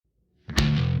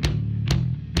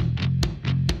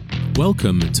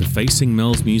Welcome to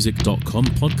FacingMelsMusic.com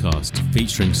podcast,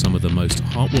 featuring some of the most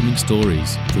heartwarming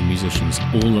stories from musicians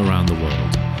all around the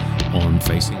world on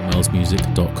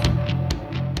FacingMelsMusic.com.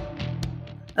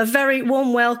 A very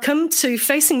warm welcome to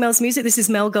Facing Mel's Music. This is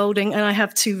Mel Golding, and I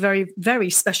have two very, very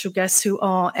special guests who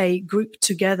are a group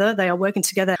together. They are working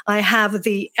together. I have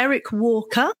the Eric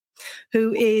Walker,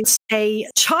 who is a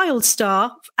child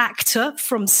star actor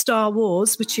from Star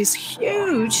Wars, which is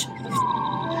huge.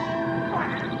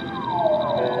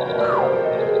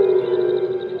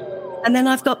 And then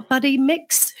I've got Buddy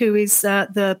Mix, who is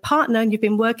the partner, and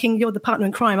you're the partner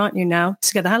in crime, aren't you now,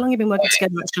 together? How long have you been working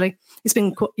together, actually? It's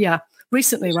been,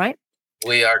 recently, right?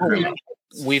 We are. Buddy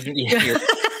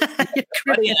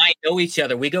and I know each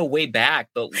other. We go way back,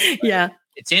 but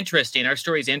it's interesting. Our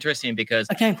story is interesting because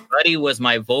Buddy was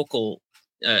my vocal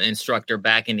instructor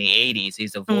back in the 80s.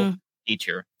 He's a vocal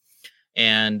teacher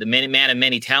and the man of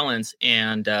many talents.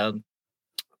 And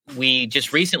we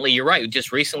just recently, you're right, we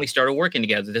just recently started working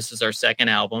together. This is our second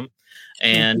album.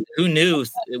 And who knew?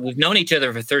 We've known each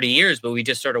other for 30 years, but we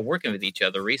just started working with each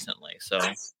other recently. So,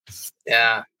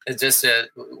 yeah, it just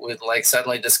we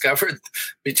suddenly discovered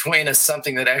between us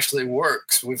something that actually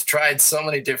works. We've tried so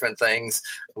many different things.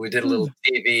 We did a little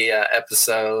TV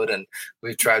episode, and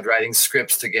we've tried writing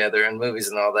scripts together and movies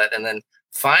and all that. And then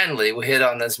finally, we hit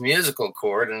on this musical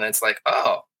chord, and it's like,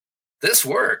 oh, this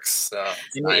works. So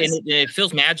nice. And it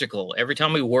feels magical every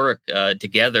time we work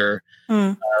together.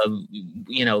 The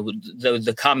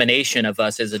combination of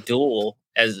us as a duo,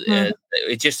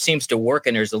 it just seems to work,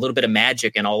 and there's a little bit of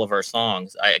magic in all of our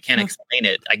songs. I can't explain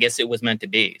it. I guess it was meant to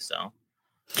be. So,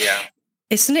 yeah.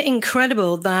 Isn't it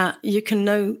incredible that you can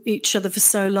know each other for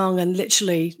so long, and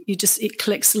literally it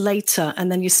clicks later,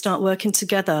 and then you start working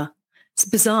together? It's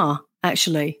bizarre,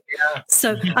 actually. Yeah.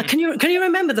 So, can you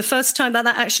remember the first time that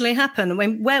actually happened?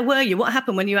 Where were you? What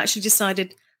happened when you actually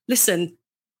decided, listen,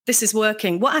 this is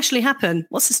working? What actually happened?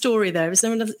 What's the story there? Is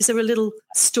there a little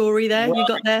story there you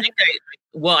got there?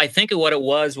 I think what it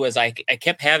was I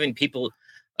kept having people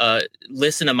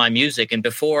listen to my music. And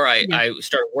before I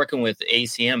started working with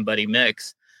ACM, Buddy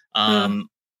Mix, I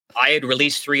had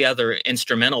released 3 other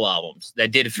instrumental albums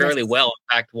that did fairly well.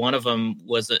 In fact, one of them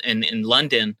was in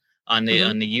London on the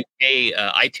UK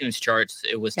iTunes charts.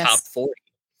 It was top 40.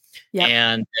 Yeah.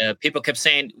 And people kept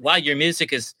saying, wow, your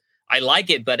music is, I like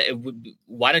it, but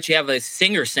why don't you have a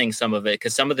singer sing some of it?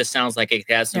 Because some of this sounds like it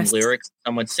has some lyrics,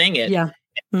 someone sing it. Yeah.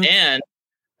 And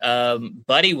then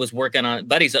Buddy was working on,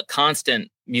 Buddy's a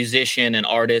constant musician and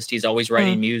artist. He's always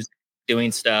writing music,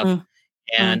 doing stuff.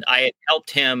 And I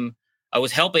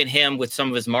was helping him with some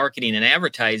of his marketing and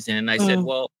advertising. And I said,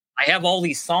 well, I have all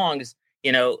these songs,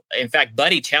 in fact,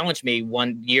 Buddy challenged me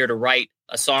one year to write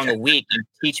a song a week and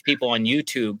teach people on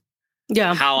YouTube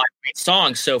how I write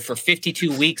songs. So for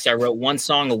 52 weeks, I wrote one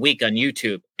song a week on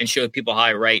YouTube and showed people how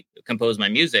I compose my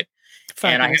music.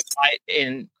 And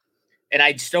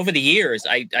I just, over the years,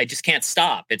 I just can't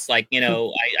stop. It's like,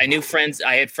 I knew friends,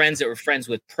 I had friends that were friends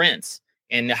with Prince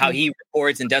and how he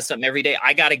records and does something every day.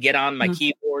 I got to get on my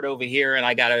keyboard over here and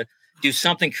I got to do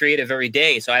something creative every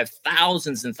day. So I have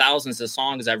thousands and thousands of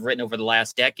songs I've written over the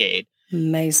last decade.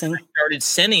 Amazing. I started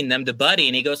sending them to Buddy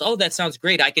and he goes, oh, that sounds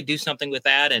great. I could do something with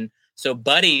that. And so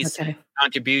Buddy's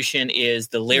contribution is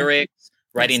the lyrics,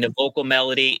 writing the vocal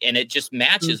melody, and it just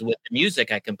matches with the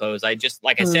music I compose. I just,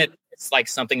 like I said, it's like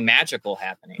something magical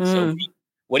happening. So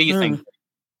what do you think?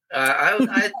 I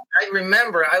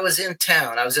remember I was in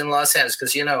town. I was in Los Angeles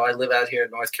because, I live out here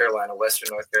in North Carolina, Western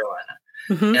North Carolina.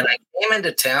 And I came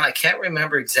into town. I can't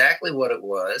remember exactly what it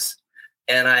was.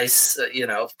 And I,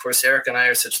 of course, Eric and I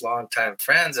are such longtime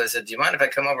friends. I said, do you mind if I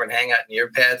come over and hang out in your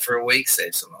pad for a week,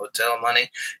 save some hotel money?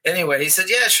 Anyway, he said,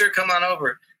 yeah, sure, come on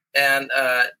over. And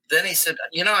then he said,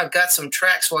 I've got some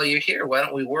tracks while you're here. Why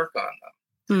don't we work on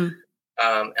them?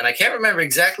 And I can't remember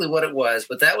exactly what it was,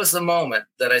 but that was the moment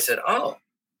that I said, oh,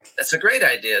 that's a great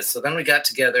idea. So then we got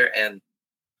together, and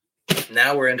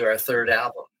now we're into our third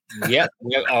album. We're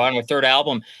on our third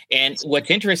album. And what's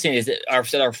interesting is that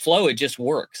our flow, it just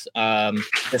works.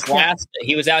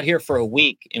 He was out here for a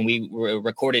week and we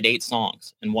recorded 8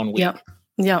 songs in 1 week.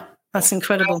 Yeah. That's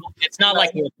incredible. It's not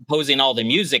like we're composing all the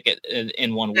music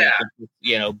in 1 week,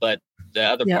 but the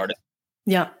other part of it.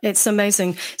 Yeah, it's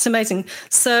amazing. It's amazing.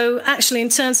 So actually, in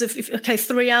terms of,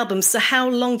 3 albums, so how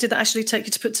long did that actually take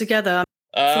you to put together?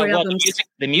 The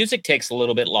music takes a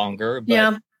little bit longer,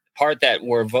 but part that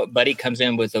where Buddy comes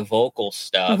in with the vocal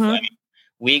stuff. I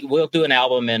mean, we'll do an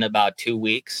album in about 2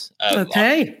 weeks. On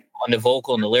the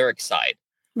vocal and the lyric side.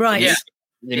 Right.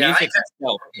 The music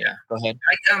itself. Yeah. Go ahead.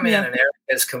 I come in and Eric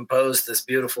has composed this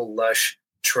beautiful, lush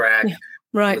track.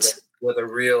 Right. With a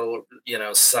real,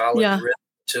 solid rhythm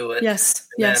to it. Yes,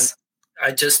 And yes.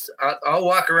 I'll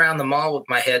walk around the mall with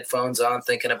my headphones on,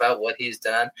 thinking about what he's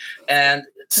done. And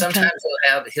sometimes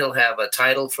he'll have a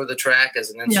title for the track as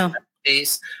an instrumental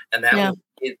piece, and that will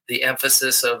be the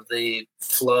emphasis of the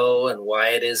flow and why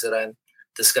it is that I'm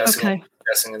discussing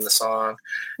in the song.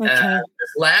 The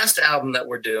last album that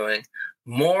we're doing,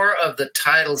 more of the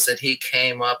titles that he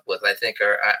came up with, I think,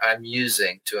 I'm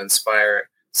using to inspire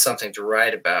something to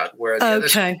write about. Where the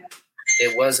other,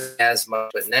 it wasn't as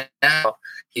much, but now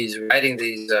he's writing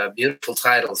these beautiful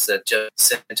titles that just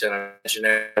send into an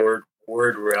imaginary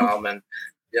word realm and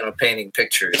painting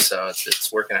pictures. So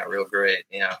it's working out real great.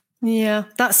 Yeah,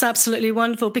 that's absolutely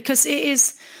wonderful, because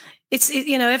it's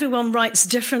everyone writes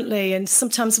differently, and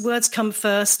sometimes words come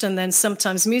first and then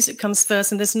sometimes music comes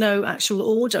first, and there's no actual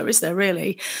order, is there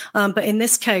really? But in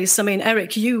this case, I mean,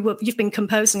 Eric, you've been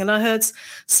composing, and I heard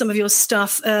some of your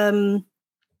stuff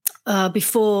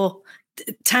before.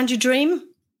 Tangier Dream?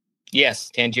 Yes,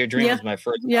 Tangier Dream was my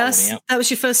first album. Yes, that was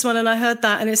your first one, and I heard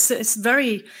that, and it's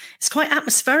quite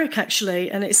atmospheric actually,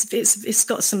 and it's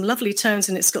got some lovely tones,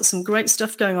 and it's got some great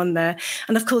stuff going on there.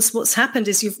 And of course, what's happened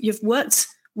is you've worked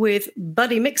with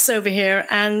Buddy Mix over here,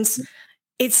 and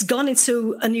it's gone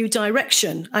into a new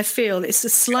direction. I feel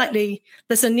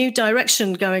there's a new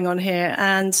direction going on here,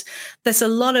 and there's a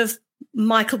lot of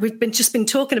Michael. We've just been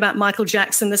talking about Michael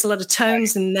Jackson. There's a lot of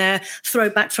tones in there,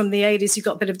 throwback from the 80s. You've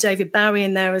got a bit of David Bowie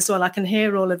in there as well. I can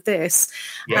hear all of this.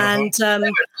 Yeah. And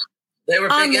they were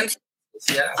big influences.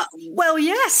 Yeah. Well,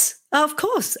 yes, of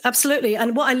course, absolutely.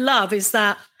 And what I love is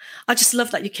that I just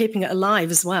love that you're keeping it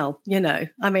alive as well.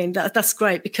 I mean, that's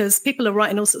great, because people are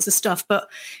writing all sorts of stuff, but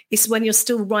it's when you're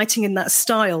still writing in that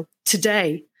style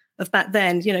today of back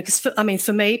then, because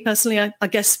for me personally, I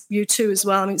guess you too as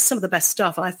well. I mean, some of the best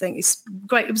stuff, I think. It's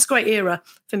great. It was a great era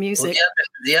for music. Well,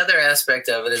 the other aspect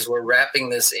of it is we're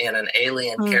wrapping this in an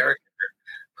alien character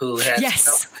who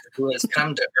has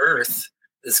come to Earth,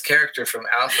 this character from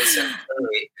Alpha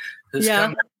Centauri, who's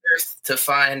come to Earth to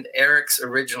find Eric's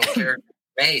original character,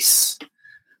 Mace,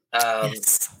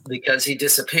 because he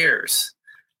disappears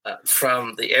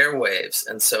from the airwaves.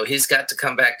 And so he's got to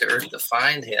come back to Earth to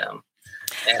find him.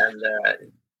 And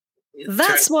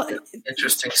that's what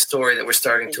interesting story that we're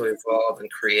starting to evolve and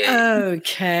create.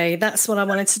 Okay, that's what I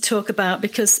wanted to talk about,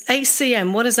 because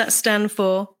ACM, what does that stand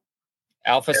for?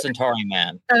 Alpha Centauri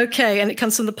Man. Okay, and it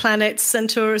comes from the planet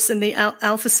Centaurus in the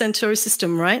Alpha Centauri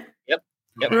system, right?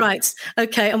 Yep. Right.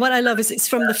 Okay, and what I love is it's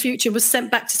from the future, was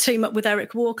sent back to team up with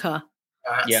Eric Walker.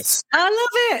 Yes. I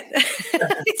love it.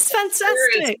 It's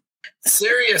fantastic.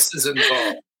 Sirius is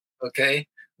involved, okay?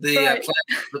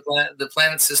 The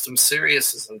planet system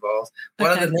Sirius is involved.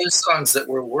 One of the new songs that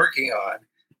we're working on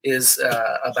is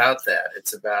about that.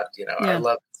 It's about, I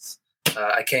love this.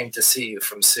 I came to see you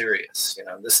from Sirius.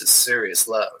 This is serious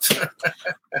love.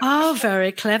 Oh,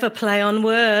 very clever play on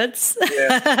words.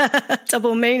 Yeah.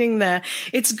 Double meaning there.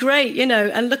 It's great,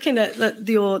 and looking at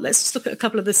let's just look at a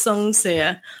couple of the songs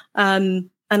here. And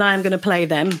I am going to play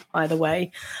them, by the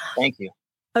way. Thank you.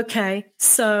 Okay,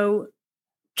 so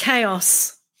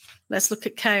Chaos. Let's look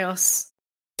at Chaos.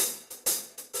 Be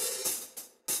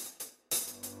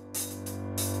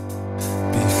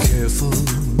careful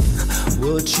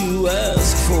what you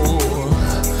ask for.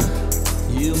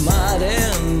 You might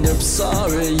end up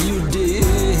sorry you did.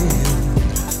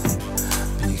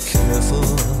 Be careful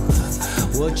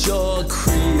what you're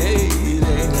creating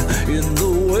in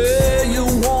the way you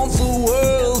want the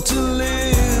world to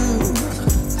live.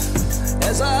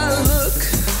 As I look,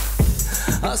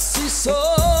 I see so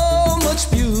much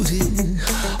beauty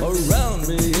around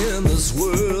me in this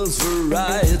world's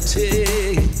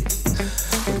variety.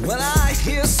 But when I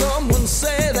hear someone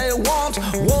say they want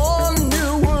one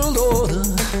new world order,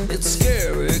 it's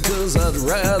scary, 'cause I'd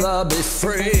rather be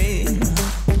free.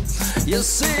 You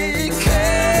see,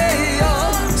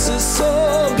 chaos is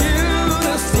so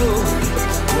beautiful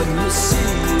when you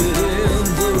see it in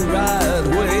the right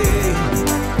way.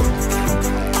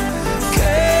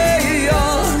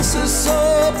 Chaos is so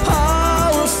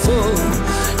powerful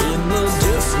in the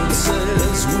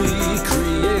differences we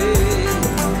create.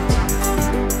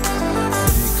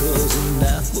 Because an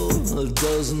apple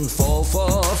doesn't fall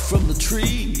far from the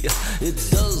tree, it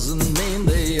doesn't mean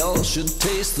they all should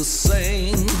taste the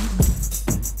same.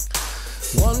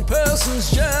 One person's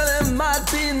journey might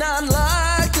be not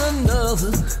like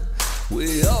another.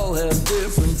 We all have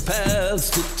different paths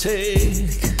to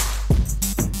take.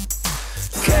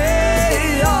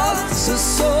 Chaos is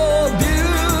so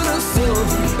beautiful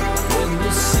when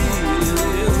you see it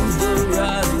in the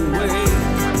right way.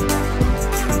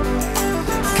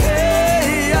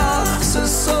 Chaos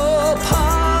is so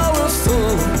powerful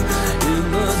in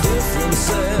the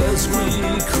differences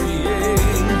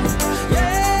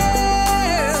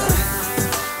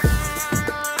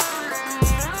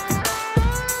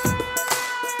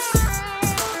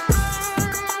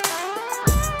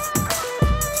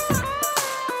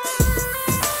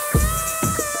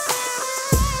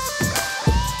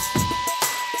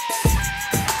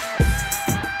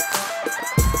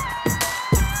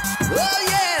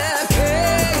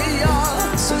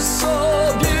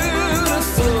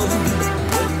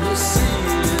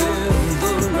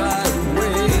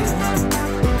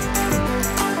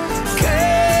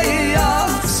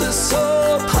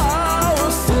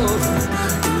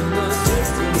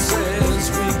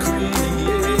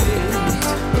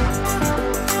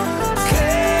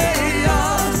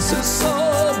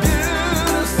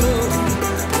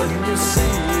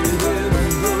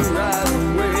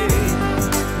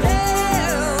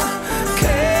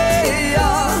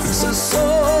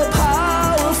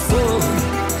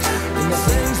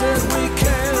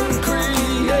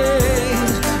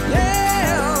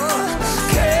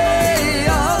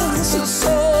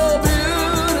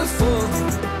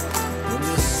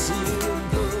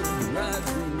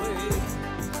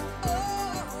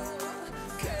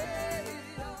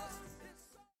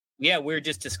we were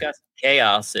just discussing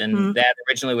Chaos, and that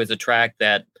originally was a track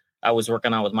that I was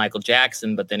working on with Michael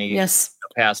Jackson, but then he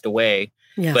passed away.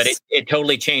 Yes. But it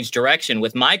totally changed direction.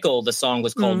 With Michael, the song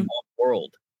was called One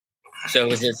World. So it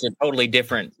was just a totally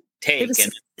different take.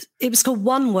 It was called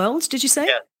One World, did you say?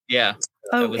 Yeah.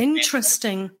 Oh,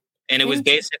 interesting. And it was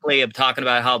basically talking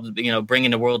about how,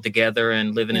 bringing the world together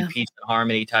and living in peace and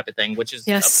harmony type of thing, which is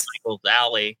up Michael's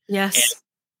alley. Yes.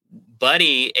 And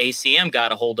Buddy, ACM,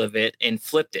 got a hold of it and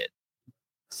flipped it.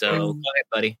 So go ahead,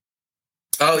 Buddy.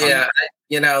 Oh, yeah.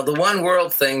 The One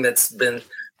World thing that's been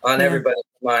on everybody's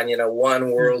mind,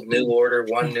 one world, new order,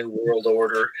 one new world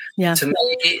order. Yeah. To me,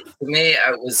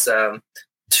 it was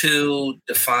too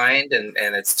defined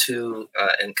and it's too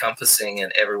encompassing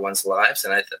in everyone's lives.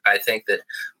 And I think that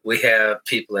we have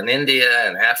people in India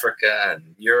and Africa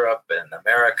and Europe and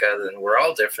America, and we're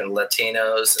all different,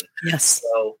 Latinos. And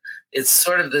so it's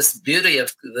sort of this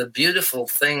beautiful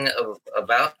thing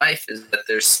about life is that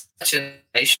there's such a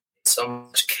nation, so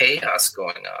much chaos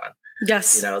going on.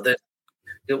 Yes. That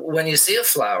when you see a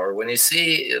flower, when you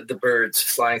see the birds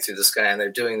flying through the sky and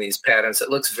they're doing these patterns, it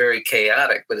looks very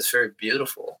chaotic, but it's very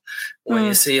beautiful. When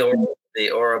you see the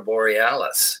Aurora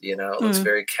Borealis, it looks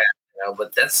very chaotic,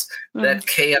 but that's that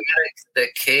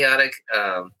chaotic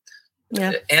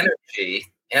energy.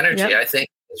 I think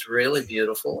is really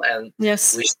beautiful, and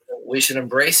we should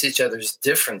embrace each other's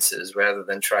differences rather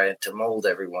than try to mold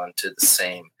everyone to the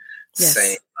same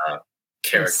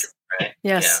character. Right?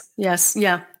 Yes.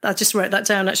 I just wrote that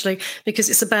down actually, because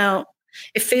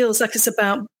it feels like it's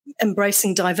about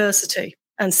embracing diversity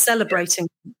and celebrating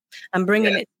and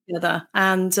bringing it together.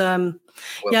 And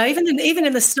even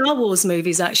in the Star Wars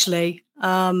movies, actually,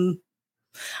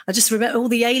 I just remember all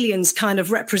the aliens kind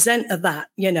of represent that,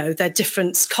 their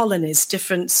different colonies,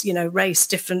 different, race,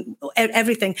 different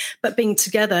everything, but being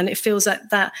together. And it feels like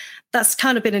that's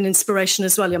kind of been an inspiration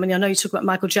as well. I mean, I know you talk about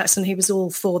Michael Jackson. He was all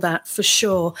for that for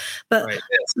sure. But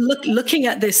looking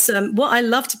at this, what I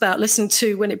loved about listening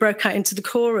to when it broke out into the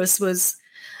chorus was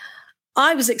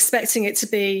I was expecting it to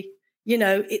be,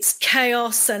 it's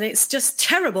chaos and it's just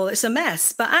terrible. It's a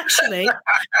mess. But actually,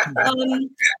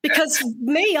 because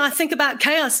I think about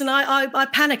chaos and I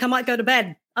panic. I might go to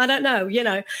bed. I don't know,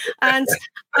 and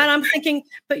I'm thinking,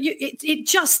 but it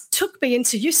just took me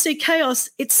into, you see chaos.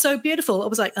 It's so beautiful. I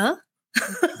was like, huh?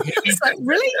 It's like,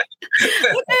 really?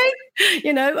 Okay.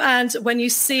 And when you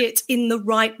see it in the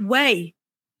right way,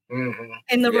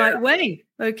 right way.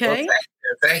 Okay. Well,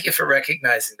 thank you for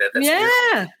recognizing that. That's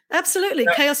beautiful. Absolutely.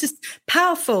 Yeah. Chaos is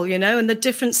powerful, and the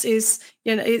difference is,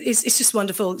 it's just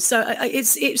wonderful. So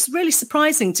it's really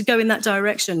surprising to go in that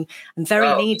direction and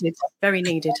very needed. Very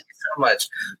needed. Thank you so much.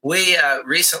 We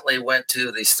recently went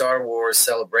to the Star Wars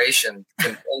Celebration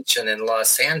convention in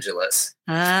Los Angeles.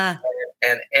 And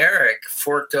Eric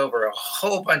forked over a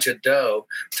whole bunch of dough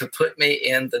to put me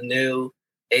in the new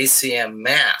ACM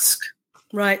mask.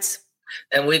 Right.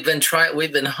 And we've been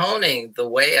honing the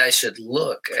way I should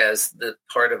look as the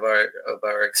part of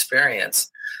our experience.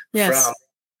 Yes.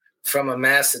 From a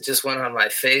mask that just went on my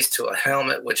face to a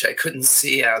helmet which I couldn't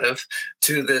see out of,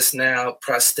 to this now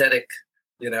prosthetic,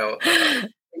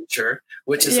 picture,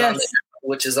 which is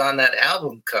on that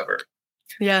album cover.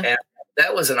 Yeah. And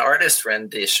that was an artist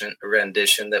rendition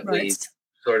that we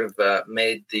sort of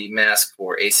made the mask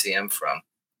for ACM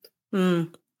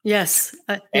from. Yes.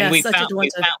 And we found,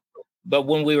 but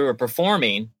when we were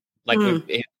performing,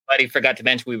 everybody forgot to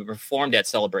mention, we performed at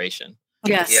Celebration.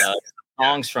 Yes. Yeah.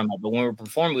 Songs from it. But when we were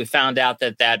performing, we found out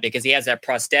that because he has that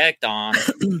prosthetic on,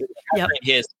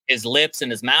 his lips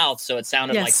and his mouth, so it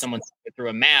sounded like someone through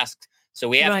a mask. So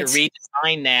we have to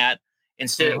redesign that.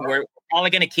 Instead, we're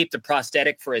probably going to keep the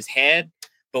prosthetic for his head,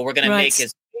 but we're going to make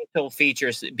his facial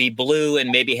features be blue and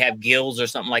maybe have gills or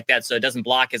something like that, so it doesn't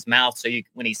block his mouth. So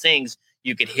when he sings,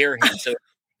 you could hear him. So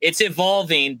it's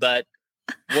evolving, but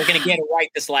we're going to get it right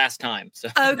this last time. So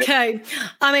okay.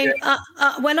 I mean,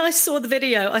 when I saw the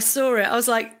video, I was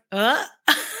like, I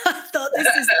thought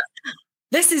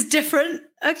this is different.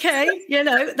 Okay,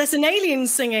 there's an alien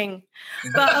singing,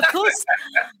 but of course.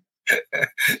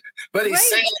 But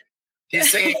he's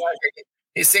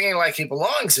singing like he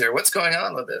belongs here. What's going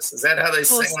on with this? Is that how they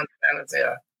sing on planets?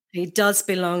 Yeah. He does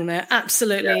belong there,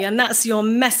 absolutely, and that's your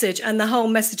message, and the whole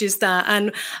message is that.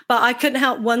 But I couldn't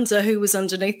help wonder who was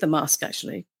underneath the mask.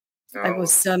 Actually, it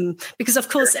was because, of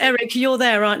course, Eric, you're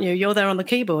there, aren't you? You're there on the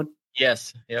keyboard.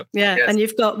 Yes. Yep. Yeah, yes. And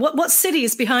you've got what city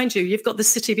is behind you? You've got the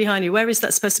city behind you. Where is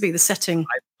that supposed to be? The setting?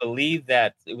 I believe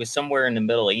that it was somewhere in the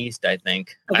Middle East. I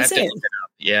think. Oh, I have to look it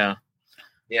up. Yeah.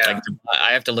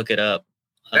 I have to look it up.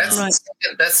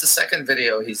 That's the second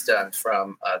video he's done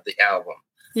from the album.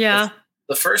 Yeah.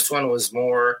 The first one was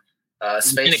more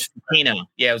Space Cantina.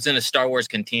 Yeah, it was in a Star Wars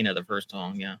Cantina, the first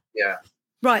song. Yeah. Yeah.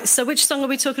 Right. So which song are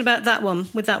we talking about? That one,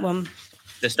 with that one?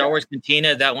 The Star Wars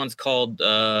Cantina, that one's called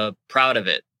Proud of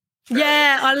It.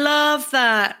 Yeah, I love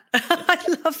that.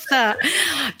 I love that.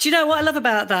 Do you know what I love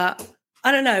about that?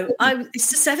 I don't know. It's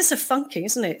just ever so funky,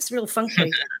 isn't it? It's real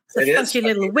funky. It's a funky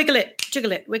little wiggle it,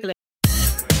 jiggle it, wiggle it.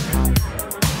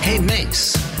 Hey,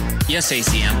 Mace. Yes,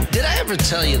 ACM. Did I ever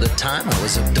tell you the time I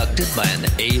was abducted by an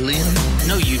alien?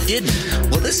 No, you didn't.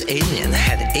 Well, this alien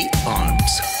had 8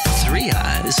 arms, 3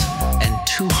 eyes, and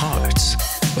 2 hearts.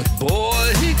 But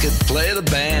boy, he could play the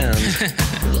band.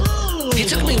 He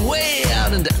took me way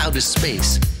out into outer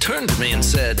space, turned to me and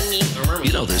said,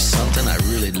 you know, there's something I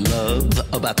really love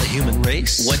about the human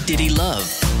race. What did he love?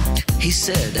 He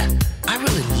said, I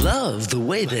really love the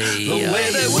way they wiggle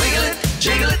it,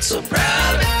 jiggle it, so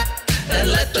proud of it,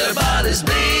 and let their bodies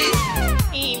be.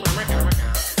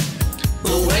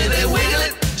 The way they wiggle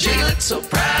it, jiggle it, so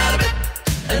proud of it,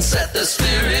 and set their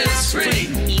spirits free.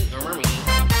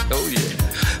 Oh yeah.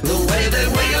 The way they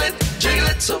wiggle it, jiggle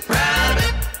it, so proud of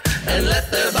it, and let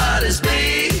their bodies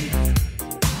be.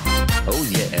 Oh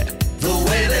yeah. The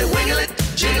way they wiggle it,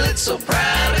 jiggle it, so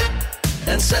proud of it,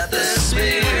 and set their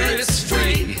spirits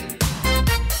free.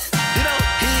 You know,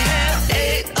 he had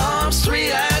 8 arms,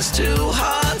 3 eyes, 2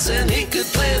 hearts, and he could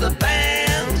play the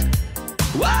band.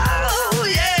 Wow,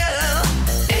 yeah.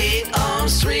 8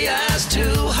 arms, 3 eyes,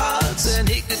 2 hearts, and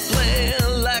he could play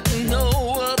like no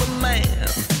other man.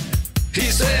 He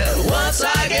said, once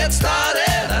I get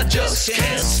started, I just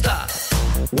can't stop.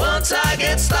 Once I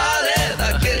get started,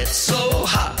 I get so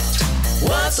hot.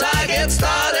 Once I get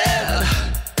started,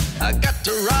 I got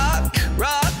to rock,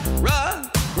 rock,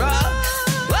 rock, rock.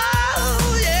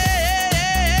 Oh, yeah.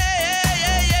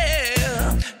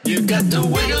 You got to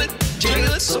wiggle it,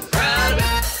 jiggle it, so proud of it,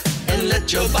 and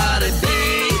let your body be.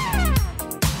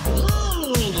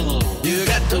 You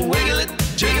got to wiggle it,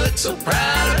 jiggle it, so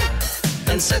proud of it,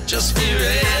 and set your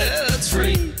spirits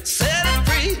free. Set it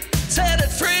free, set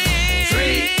it free.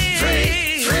 Free,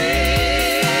 free,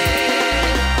 free.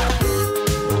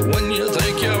 When you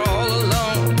think you're all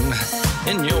alone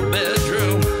in your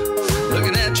bedroom,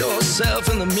 looking at yourself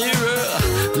in the mirror,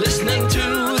 listening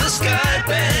to the Sky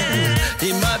Band,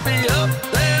 he might be up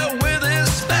there with his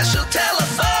special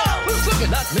telephone. Who's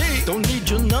looking at me? Don't need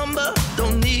your number,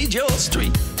 don't need your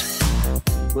street.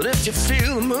 But if you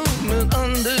feel the movement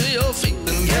under your feet,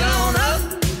 then get on up.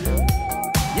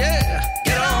 Yeah,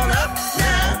 get on up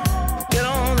now. Get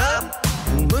on up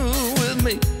and move with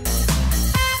me.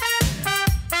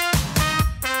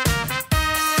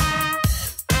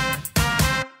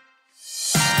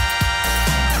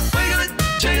 Wiggle it,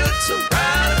 jiggle it, so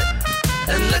proud of it,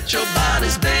 and let your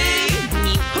bodies be.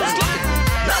 Who's looking?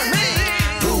 Not me.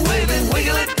 The way they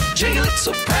wiggle it, jiggle it,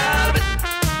 so proud of it,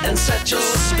 and set your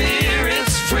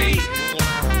spirits free.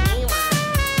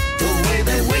 The way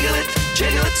they wiggle it,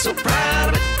 jiggle it, so proud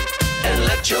of it, and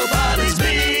let your bodies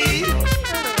be.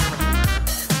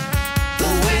 The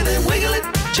way they wiggle it,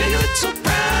 jiggle it, so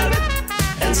proud of it,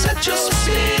 and set your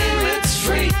spirits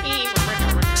free.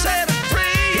 Set it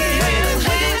free. The way they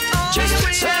wiggle it, jiggle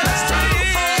it, so proud of it,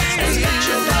 and let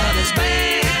your bodies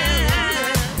be.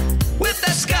 With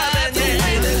that sky, the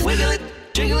way they wiggle it,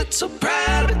 jiggle it, so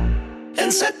proud of it,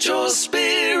 and set your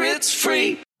spirits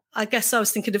free. I guess I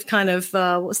was thinking of kind of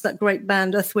what's that great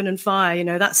band, Earth, Wind and Fire, you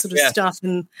know, that sort of stuff.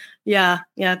 And yeah.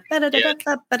 What's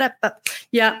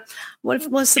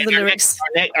some of the lyrics?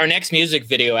 Our next music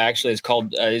video actually is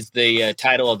called is the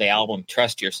title of the album,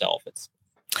 Trust Yourself. It's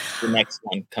the next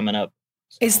one coming up.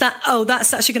 Is that? Oh,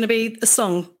 that's actually going to be the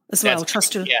song as well.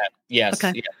 Trust Yourself. Yeah. Yes.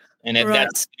 Okay. Yeah. And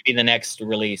that's going to be the next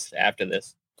release after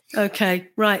this. Okay.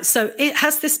 Right. So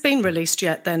has this been released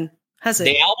yet? Then. Has it?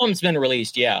 The album's been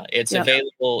released, yeah. It's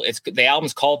available. The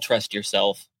album's called Trust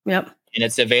Yourself. Yep. And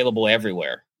it's available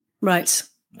everywhere. Right.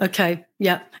 Okay.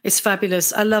 Yeah. It's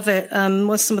fabulous. I love it.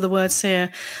 What's some of the words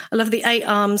here? I love the 8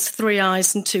 arms, 3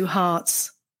 eyes, and 2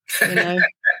 hearts. You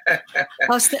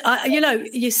know,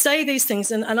 you say these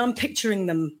things and I'm picturing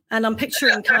them, and I'm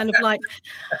picturing kind of like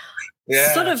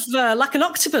sort of like an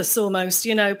octopus almost,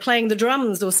 you know, playing the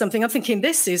drums or something. I'm thinking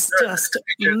this is just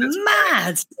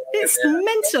mad. It's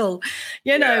mental.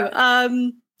 You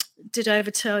know, did I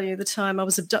ever tell you the time I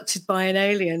was abducted by an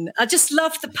alien? I just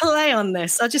love the play on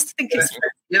this. I just think it's...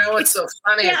 You know what's so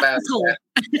funny about that?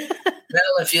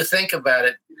 Well, if you think about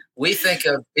it, we think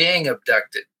of being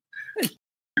abducted.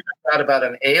 Not about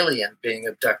an alien being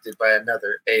abducted by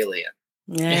another alien.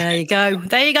 Yeah, there you go.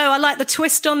 There you go. I like the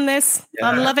twist on this. Yeah.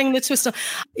 I'm loving the twist.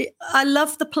 I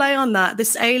love the play on that,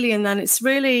 this alien. And it's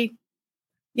really,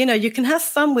 you know, you can have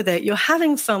fun with it. You're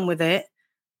having fun with it.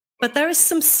 But there is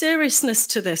some seriousness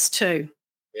to this too.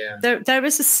 Yeah. There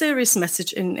is a serious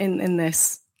message in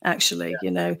this, actually,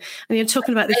 you know, and you're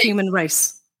talking about the human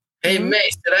race. Hey,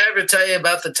 Mace, did I ever tell you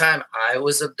about the time I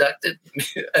was abducted?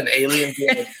 An alien being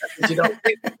abducted? You don't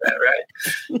think of that,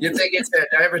 right? You think it's that.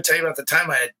 Did I ever tell you about the time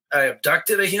I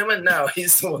abducted a human? No,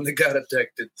 he's the one that got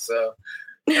abducted. So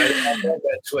I love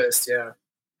that twist, yeah.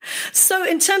 So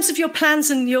in terms of your plans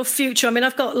and your future, I mean,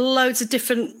 I've got loads of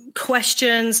different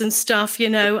questions and stuff, you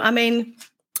know. I mean,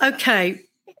 okay,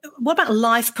 what about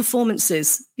live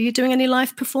performances? Are you doing any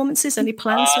live performances? Any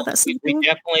plans for that sort of thing?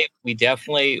 We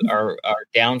definitely are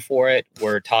down for it.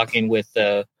 We're talking with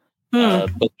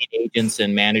booking agents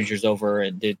and managers over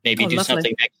and maybe do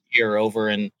something next year over.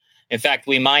 And in fact,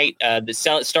 we might, the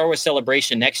Star Wars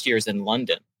Celebration next year is in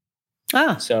London.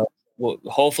 So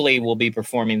hopefully we'll be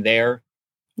performing there.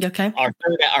 Okay. Our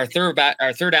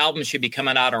third album should be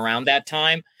coming out around that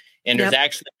time. And there's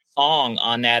actually a song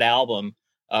on that album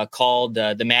called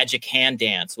The Magic Hand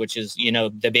Dance, which is, you know,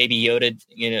 the Baby Yoda,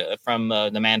 you know, from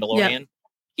The Mandalorian.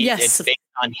 Yes. It's based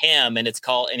on him, and it's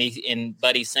called, and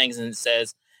Buddy sings and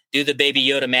says, do the Baby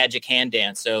Yoda magic hand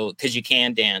dance. So, cause you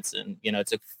can dance. And, you know,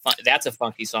 that's a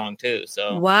funky song too.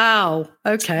 So. Wow.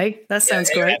 Okay. That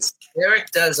sounds great.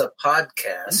 Eric does a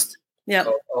podcast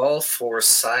called All for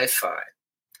Sci-Fi.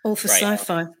 All for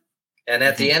Sci-Fi. And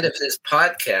at the end of his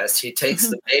podcast, he takes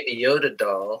the Baby Yoda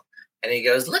doll and he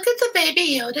goes, look at the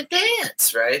Baby Yoda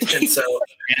dance, right? And so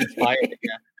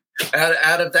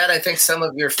out of that, I think some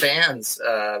of your fans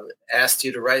asked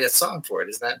you to write a song for it.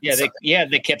 Isn't that?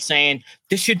 They kept saying,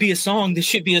 this should be a song. This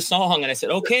should be a song. And I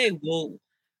said, okay, well.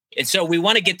 And so we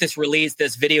want to get this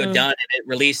video done and it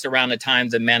released around the time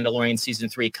the Mandalorian season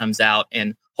 3 comes out.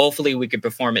 And hopefully we can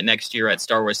perform it next year at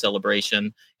Star Wars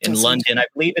Celebration in London. I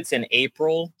believe it's in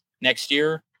April next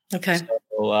year. Okay.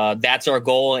 So that's our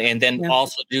goal. And then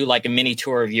also do like a mini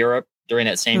tour of Europe during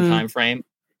that same time frame.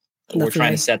 We're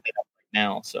trying to set that up right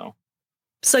now.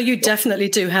 So you definitely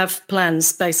do have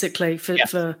plans basically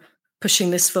for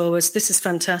pushing this forward. This is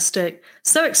fantastic.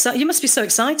 So excited. You must be so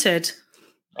excited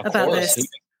about this.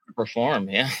 Perform.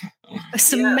 Yeah.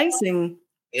 It's amazing.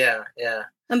 Yeah.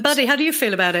 And Buddy, how do you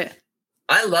feel about it?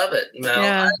 I love it. Mel.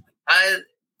 Yeah.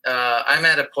 I'm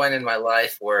at a point in my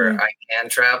life where I can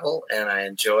travel and I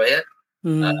enjoy it.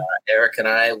 Eric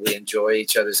and we enjoy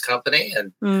each other's company,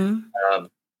 and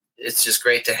it's just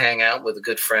great to hang out with a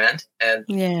good friend.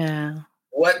 And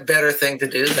what better thing to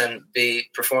do than be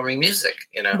performing music?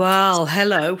 You know. Well,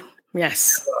 hello.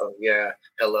 Yes.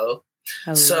 Hello.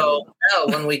 So now,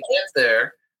 when we get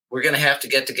there, we're going to have to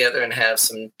get together and have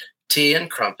some tea and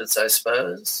crumpets, I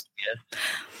suppose. Yeah.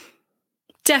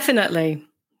 Definitely.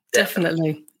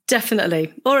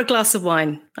 Or a glass of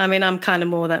wine. I mean, I'm kind of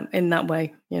more in that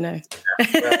way, you know.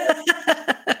 That's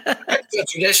so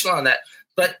traditional on that.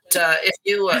 But if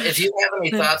you have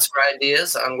any thoughts or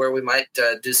ideas on where we might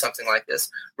do something like this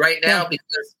right now,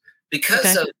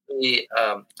 because of the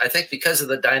I think because of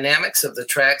the dynamics of the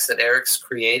tracks that Eric's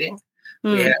creating,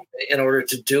 we have, in order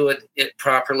to do it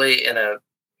properly in a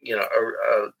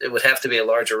it would have to be a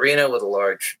large arena with a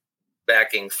large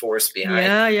backing force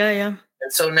behind. Yeah.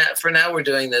 And so now we're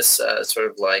doing this sort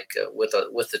of like with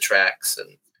the tracks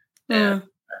and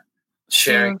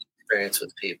sharing experience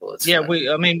with people. It's fun.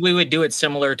 we would do it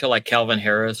similar to like Calvin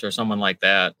Harris or someone like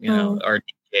that, you know, our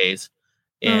DJs,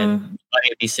 and I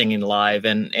would be singing live,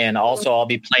 and also I'll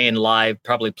be playing live,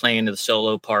 probably playing the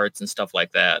solo parts and stuff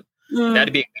like that.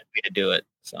 That'd be a good way to do it.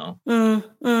 So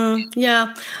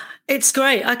yeah. It's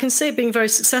great. I can see it being very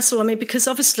successful. I mean, because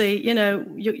obviously, you know,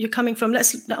 you're coming from,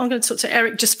 I'm going to talk to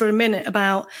Eric just for a minute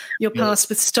about your past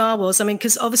with Star Wars. I mean,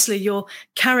 because obviously you're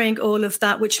carrying all of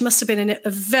that, which must have been a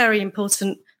very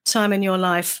important time in your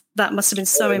life. That must have been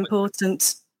so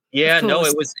important. Yeah, no,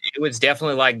 it was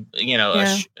definitely like, you know,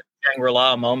 a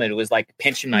Shangri-La moment. It was like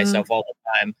pinching myself all the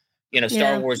time. You know,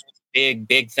 Star Wars was a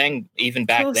big thing even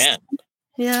back then.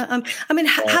 Yeah. I mean,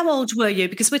 how old were you?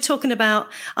 Because we're talking about,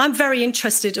 I'm very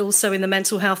interested also in the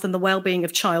mental health and the well-being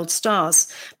of child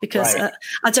stars, because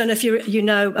I don't know if you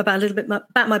know about a little bit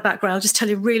about my background. I'll just tell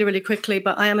you really, really quickly,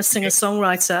 but I am a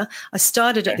singer-songwriter. I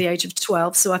started at the age of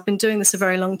 12, so I've been doing this a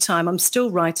very long time. I'm still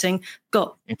writing,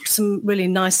 got some really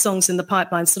nice songs in the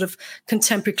pipeline, sort of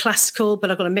contemporary classical,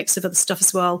 but I've got a mix of other stuff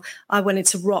as well. I went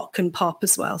into rock and pop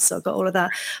as well, so I've got all of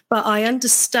that. But I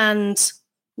understand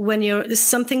when there's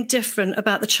something different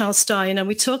about the child star. You know,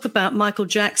 we talk about Michael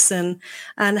Jackson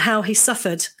and how he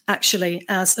suffered actually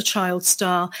as a child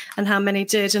star and how many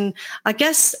did. And I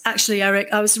guess actually, Eric,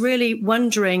 I was really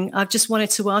wondering, I just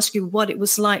wanted to ask you what it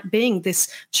was like being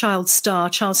this child star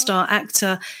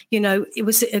actor. You know,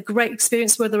 was it a great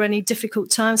experience? Were there any difficult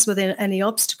times? Were there any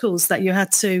obstacles that you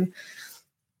had to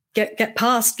get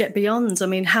past, get beyond? I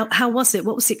mean, how was it?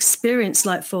 What was the experience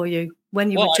like for you when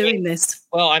you were doing this?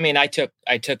 Well, I mean, I took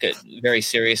it very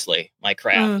seriously, my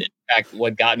craft. In fact,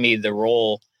 what got me the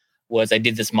role was I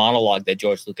did this monologue that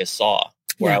George Lucas saw,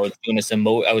 where I was doing this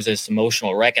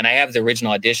emotional wreck, and I have the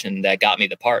original audition that got me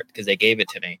the part because they gave it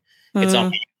to me. It's on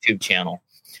my YouTube channel.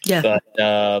 Yeah, but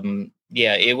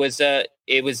it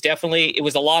was definitely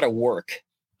a lot of work,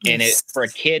 and for a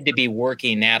kid to be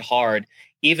working that hard,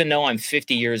 even though I'm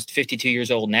 52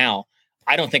 years old now,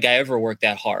 I don't think I ever worked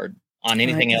that hard on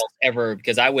anything else ever,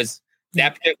 because I was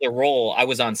that particular role. I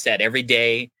was on set every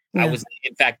day. I was,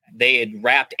 in fact, they had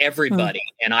wrapped everybody,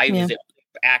 and I was the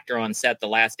actor on set the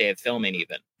last day of filming,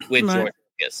 even with George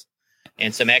Lucas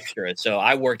and some extras. So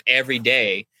I worked every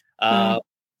day. I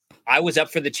was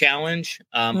up for the challenge.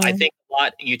 I think a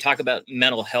lot. You talk about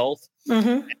mental health.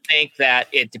 I think that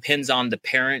it depends on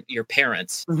your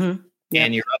parents,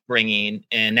 and your upbringing,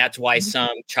 and that's why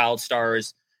some child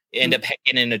stars end up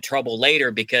getting into trouble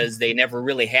later, because they never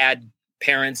really had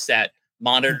parents that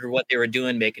monitored what they were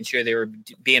doing, making sure they were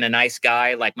being a nice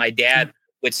guy. Like my dad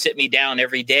would sit me down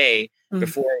every day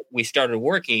before we started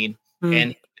working,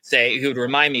 and he would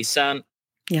remind me, son,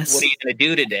 what are you going to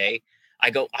do today? I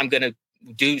go, I'm going to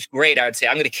do great. I would say,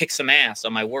 I'm going to kick some ass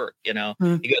on my work. You know,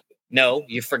 he goes, no,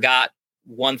 you forgot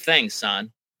one thing,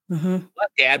 son. What,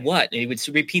 Dad? What? And he would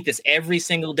repeat this every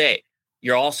single day.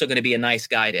 You're also going to be a nice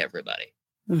guy to everybody.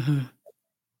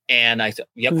 And I thought,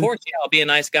 of course, I'll be a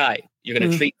nice guy. You're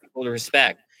going to treat people with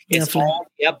respect. It's all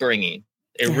the upbringing.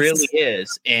 It really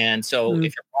is. And so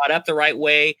if you're brought up the right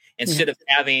way, instead of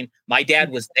my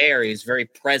dad was there, he was very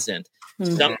present.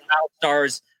 Some child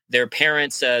stars, their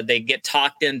parents, they get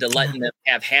talked into letting them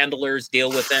have handlers deal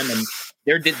with them, and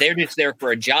they're just there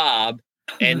for a job.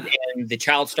 And the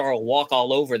child star will walk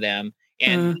all over them.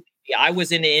 And I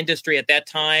was in the industry at that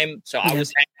time, so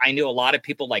I knew a lot of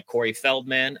people like Corey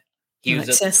Feldman. He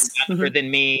was younger than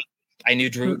me. I knew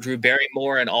Drew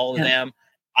Barrymore and all of them.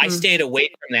 I stayed away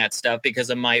from that stuff because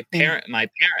of my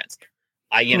parents.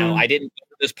 I didn't go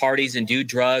to those parties and do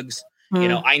drugs. You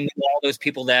know, I knew all those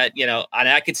people that, and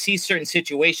I could see certain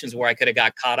situations where I could have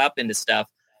got caught up into stuff,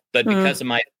 but because of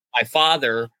my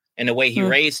father and the way he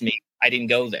raised me, I didn't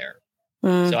go there.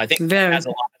 So I think that has a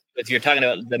lot to do with, you're talking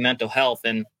about the mental health,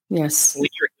 and when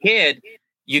you're a kid,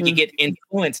 you can get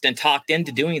influenced and talked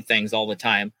into doing things all the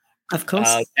time. Of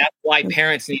course. That's why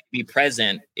parents need to be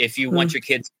present if you want your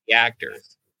kids to be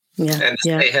actors. And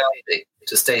stay healthy.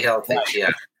 To stay healthy.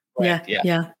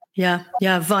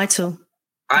 Vital.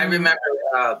 I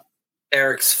remember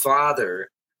Eric's father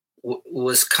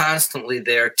was constantly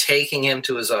there, taking him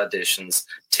to his auditions,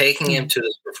 taking him to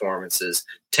his performances,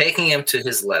 taking him to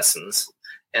his lessons.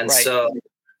 And so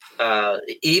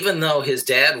even though his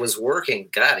dad was working,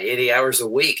 80 hours a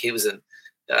week, he was in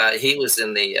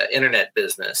the internet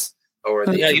business. He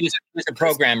was a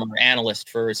programmer, analyst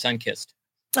for Sunkist.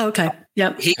 Okay.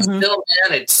 Yeah. He still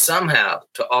managed somehow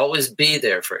to always be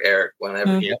there for Eric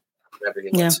whenever he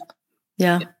wants.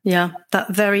 Yeah. That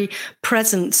very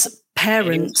present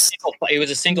parent. He was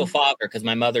a single father because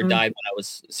my mother died when I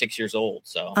was 6 years old.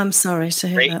 So I'm sorry to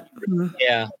hear that.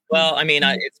 Yeah. Well, I mean,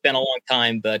 it's been a long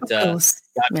time, but God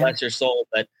bless her soul.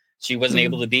 But she wasn't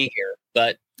able to be here.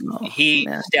 But he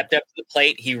stepped up to the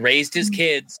plate. He raised his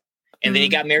kids, and then he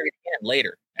got married again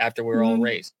later after we were all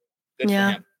raised. Good for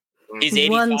him. He's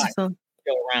 85. Wonderful.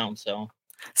 Still around.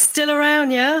 Still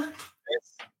around, yeah.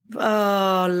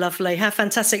 Oh, lovely. How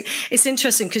fantastic. It's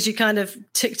interesting because you kind of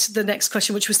ticked the next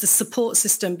question, which was the support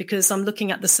system, because I'm looking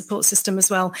at the support system as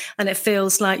well. And it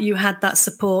feels like you had that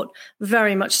support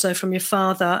very much so from your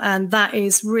father. And that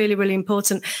is really, really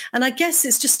important. And I guess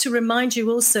it's just to remind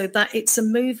you also that it's a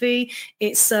movie,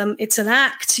 it's an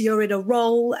act, you're in a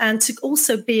role, and to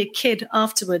also be a kid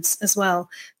afterwards as well,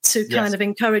 to kind of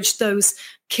encourage those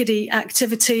kiddie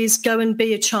activities. Go and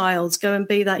be a child, go and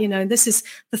be that, this is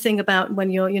the thing about when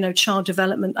you're, child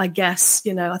development, I guess,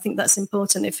 I think that's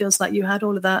important. It feels like you had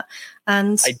all of that.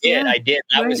 And I did.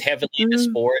 I was heavily into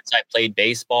sports. I played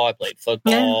baseball. I played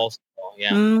football.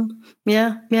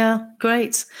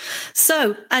 Great.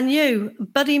 So, and you,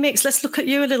 Buddy Mix, let's look at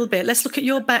you a little bit. Let's look at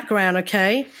your background.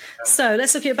 Okay. So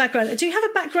let's look at your background. Do you have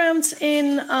a background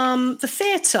in the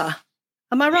theatre?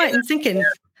 Am I right in thinking?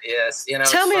 Yes,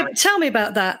 Tell me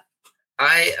about that.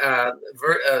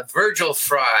 Virgil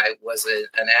Fry was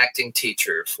an acting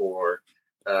teacher for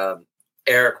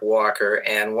Eric Walker,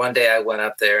 and one day I went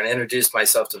up there and introduced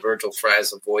myself to Virgil Fry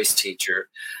as a voice teacher,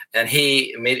 and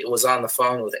he was on the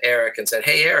phone with Eric and said,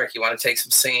 "Hey, Eric, you want to take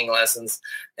some singing lessons?"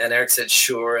 And Eric said,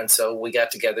 "Sure." And so we got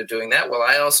together doing that. Well,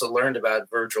 I also learned about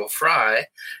Virgil Fry,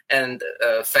 and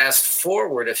fast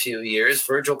forward a few years,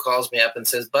 Virgil calls me up and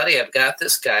says, "Buddy, I've got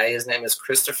this guy. His name is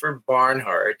Christopher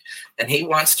Barnhart, and he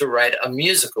wants to write a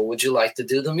musical. Would you like to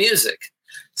do the music?"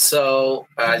 So,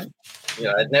 I'd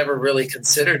never really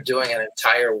considered doing an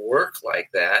entire work like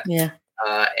that. Yeah.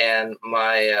 And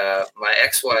my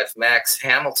ex-wife, Max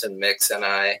Hamilton Mix, and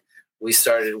we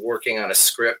started working on a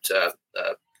script, a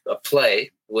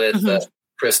play with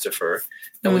Christopher,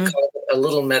 and we called it A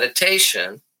Little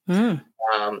Meditation.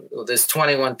 There's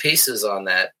 21 pieces on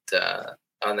that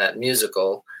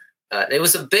musical. It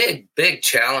was a big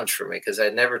challenge for me because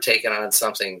I'd never taken on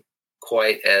something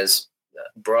quite as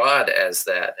broad as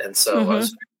that, and so I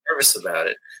was nervous about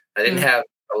it. I didn't have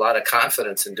a lot of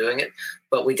confidence in doing it,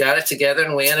 but we got it together,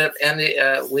 and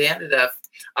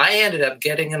I ended up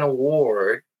getting an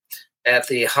award at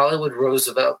the Hollywood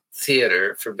Roosevelt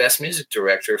Theater for Best Music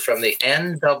Director from the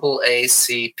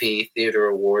NAACP Theater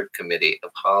Award Committee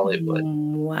of Hollywood.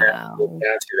 Wow! Down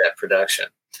through that production.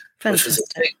 Fantastic. Which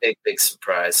was a big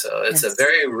surprise. So it's a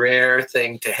very rare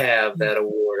thing to have that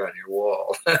award on your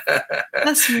wall.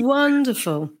 That's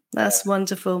wonderful. That's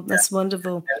wonderful. That's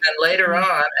wonderful. And then later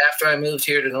on, after I moved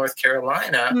here to North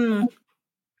Carolina,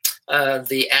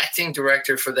 the acting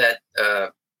director for that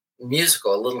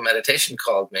musical, A Little Meditation,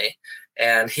 called me,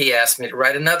 and he asked me to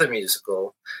write another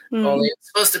musical. Only it's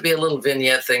supposed to be a little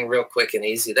vignette thing, real quick and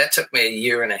easy. That took me a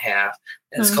year and a half,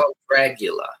 and it's called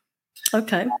Dragula.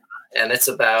 Okay. And it's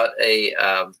about a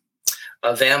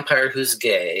vampire who's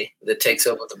gay that takes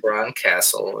over the Bran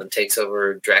Castle and takes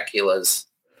over Dracula's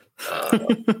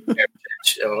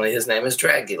heritage. Only his name is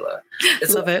Dragula.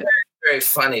 It's a very, very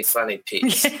funny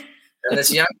piece. And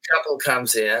this young couple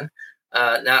comes in.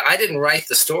 Now, I didn't write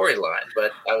the storyline,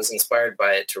 but I was inspired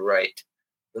by it to write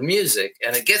the music.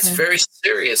 And it gets very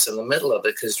serious in the middle of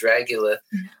it because Dragula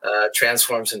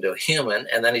transforms into a human,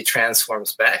 and then he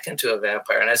transforms back into a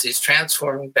vampire. And as he's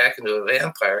transforming back into a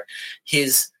vampire,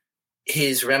 he's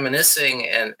reminiscing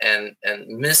and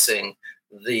missing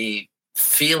the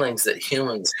feelings that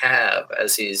humans have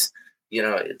as he's,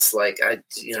 it's like, I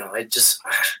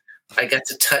got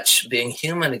to touch being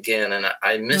human again, and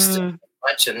I missed it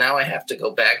much, and now I have to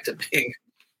go back to being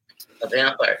a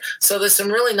vampire. So there's some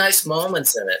really nice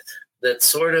moments in it that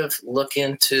sort of look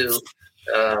into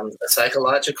a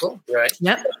psychological, right?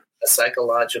 Yep. A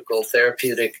psychological,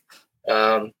 therapeutic,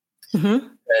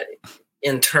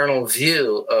 internal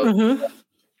view of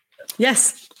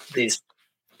these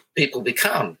people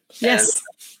become. Yes. And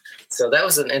so that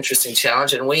was an interesting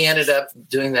challenge, and we ended up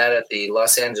doing that at the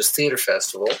Los Angeles Theater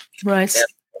Festival. Right.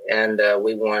 And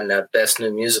we won Best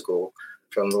New Musical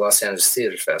from the Los Angeles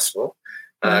Theater Festival.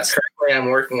 Currently, I'm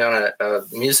working on a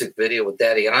music video with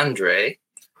Daddy Andre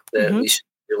that we should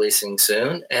be releasing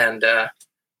soon, and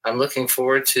I'm looking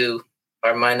forward to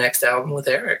my next album with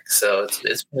Eric. So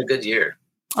it's been a good year.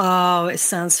 Oh, it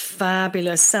sounds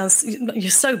fabulous. You're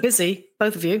so busy,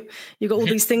 both of you. You've got all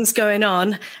these things going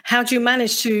on. How do you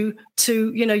manage to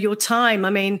your time? I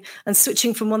mean, and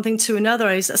switching from one thing to another,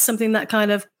 is that something that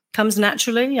kind of comes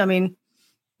naturally? I mean,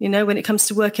 when it comes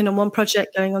to working on one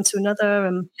project, going on to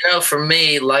another. For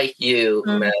me, like you,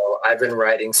 Mel, I've been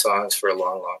writing songs for a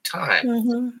long, long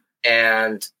time.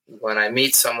 And when I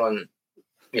meet someone,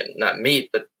 not meet,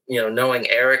 but, knowing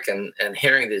Eric and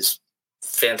hearing these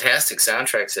fantastic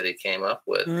soundtracks that he came up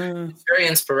with, it's very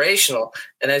inspirational.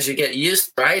 And as you get used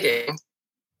to writing,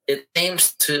 it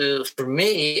seems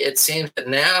that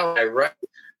now I write,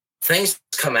 things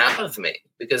come out of me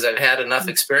because I've had enough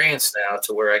experience now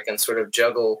to where I can sort of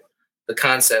juggle the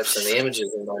concepts and the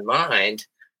images in my mind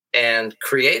and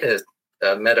create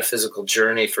a metaphysical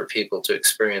journey for people to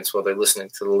experience while they're listening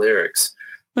to the lyrics,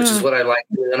 which is what I like.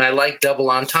 And I like double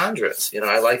entendres.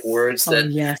 I like words that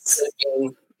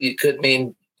you could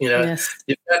mean,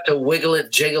 you've got to wiggle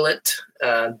it, jiggle it,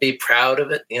 be proud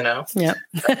of it, Yeah.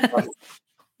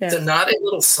 It's a naughty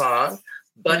little song,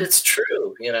 but it's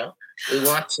true, We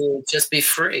want to just be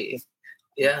free.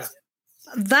 Yeah.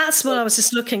 That's what I was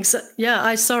just looking. So,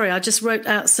 I just wrote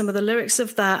out some of the lyrics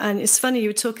of that. And it's funny, you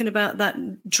were talking about that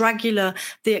Dragula,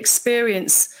 the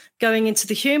experience going into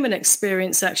the human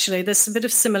experience. Actually, there's a bit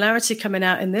of similarity coming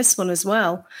out in this one as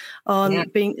well on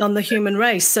being on the human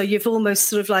race. So you've almost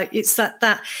sort of like, it's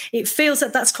that it feels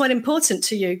that that's quite important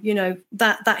to you,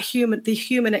 that the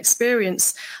human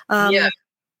experience. I've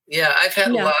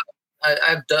had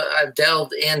I've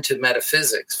delved into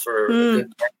metaphysics for a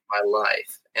good part of my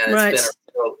life, and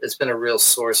it's been a real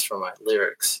source for my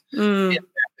lyrics. The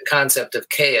concept of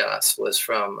chaos was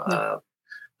from a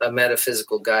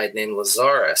metaphysical guide named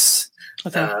Lazarus,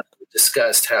 who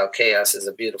discussed how chaos is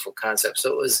a beautiful concept.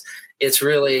 So it's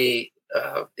really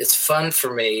it's fun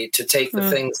for me to take the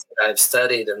things that I've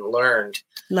studied and learned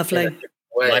lovely in a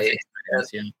way,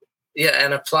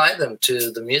 and apply them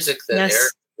to the music that Eric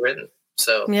has written.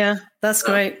 So that's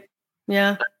great.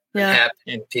 I'm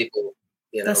happy people,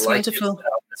 that's like wonderful.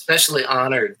 Yourself, especially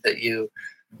honored that you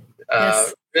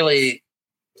really,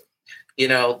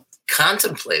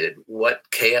 contemplated what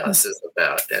chaos is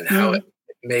about and how it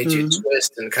made you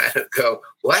twist and kind of go,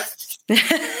 what?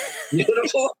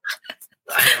 Beautiful.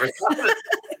 I never thought of it.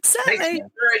 Exactly.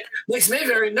 Makes me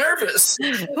very nervous.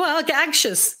 Well, I get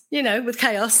anxious, with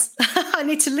chaos. I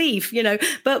need to leave,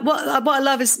 But what I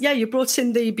love is, you brought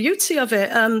in the beauty of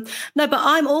it. No, but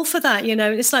I'm all for that,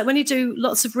 It's like when you do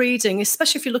lots of reading,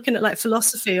 especially if you're looking at like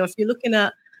philosophy, or if you're looking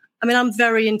at, I'm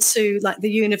very into like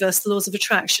the universe, the laws of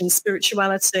attraction,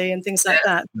 spirituality, and things like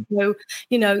that.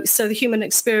 So the human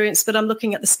experience, but I'm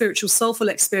looking at the spiritual, soulful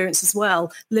experience as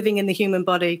well, living in the human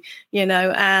body,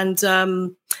 and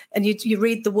you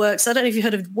read the works. I don't know if you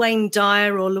heard of Wayne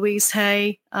Dyer or Louise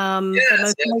Hay,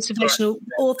 motivational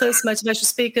authors, motivational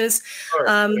speakers.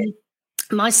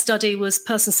 My study was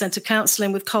person-centered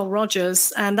counseling with Carl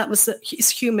Rogers, and that was his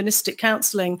humanistic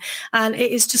counseling. And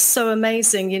it is just so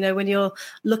amazing, when you're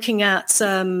looking at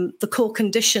the core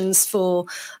conditions for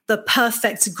the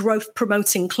perfect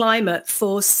growth-promoting climate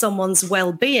for someone's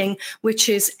well-being, which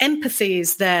is empathy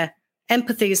is there.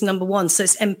 Empathy is number one. So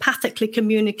it's empathically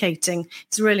communicating.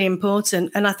 It's really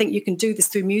important. And I think you can do this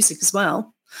through music as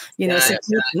well. Can I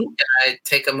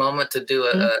take a moment to do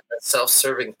a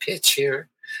self-serving pitch here?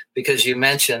 Because you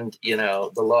mentioned,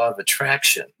 the law of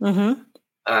attraction.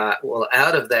 Well,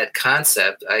 out of that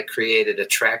concept, I created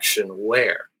attraction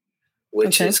wear,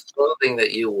 which is clothing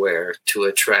that you wear to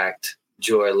attract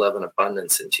joy, love, and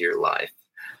abundance into your life.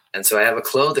 And so I have a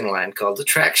clothing line called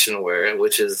Attraction Wear,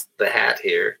 which is the hat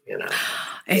here,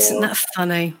 Isn't that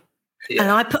funny? Yeah.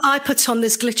 And I put on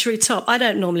this glittery top. I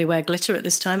don't normally wear glitter at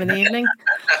this time in the evening.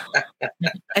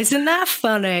 Isn't that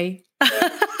funny?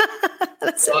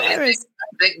 That's hilarious.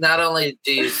 I think not only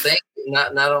do you think,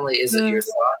 not only is it your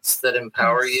thoughts that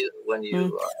empower you when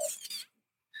you,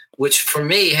 which for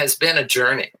me has been a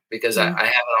journey, because I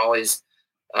haven't always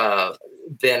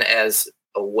been as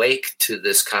awake to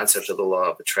this concept of the law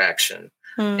of attraction.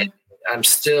 And I'm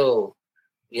still,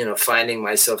 finding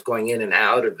myself going in and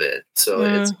out of it.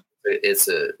 So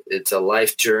it's a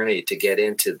life journey to get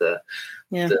into the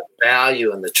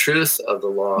value and the truth of the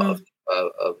law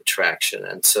of attraction.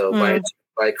 And so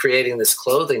by creating this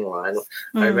clothing line,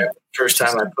 I remember the first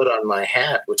time I put on my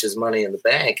hat, which is Money in the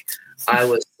Bank, I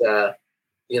was,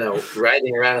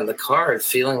 riding around in the car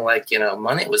feeling like,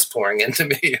 money was pouring into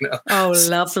me, Oh,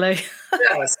 lovely.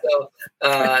 Yeah. So,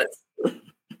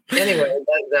 anyway,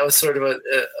 that was sort of a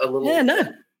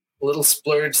little, little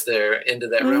splurge there into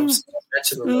that realm. So I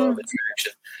mentioned the law of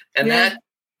attraction. And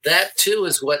that too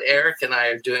is what Eric and I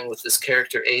are doing with this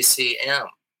character ACM.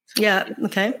 Yeah.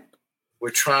 Okay. We're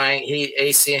trying,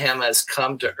 ACM has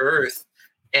come to Earth,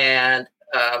 and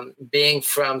being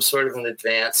from sort of an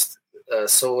advanced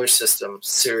solar system,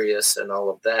 Sirius and all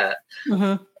of that,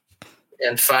 and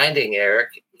finding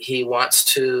Eric, he wants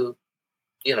to,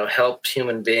 help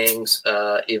human beings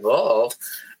evolve.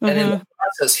 And in the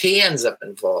process, he ends up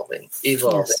evolving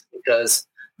because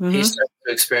he starts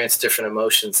to experience different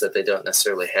emotions that they don't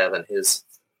necessarily have in his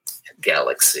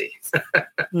galaxy.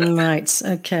 Right.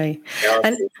 Okay.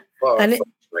 And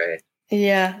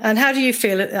how do you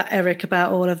feel, Eric,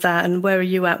 about all of that? And where are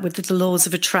you at with the laws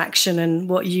of attraction and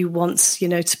what you want,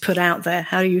 to put out there?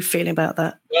 How are you feeling about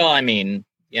that? Well,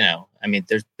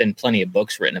 there's been plenty of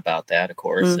books written about that, of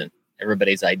course, and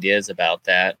everybody's ideas about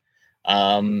that.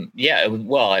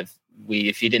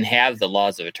 If you didn't have the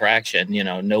laws of attraction,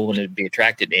 no one would be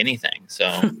attracted to anything.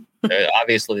 So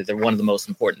obviously they're one of the most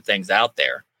important things out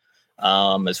there,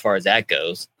 as far as that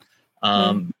goes.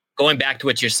 Going back to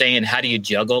what you're saying, how do you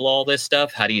juggle all this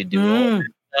stuff? How do you do all this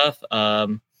stuff?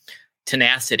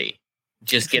 Tenacity.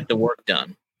 Just get the work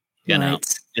done.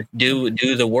 Just do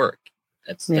the work.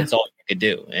 That's all you could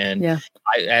do. And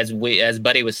as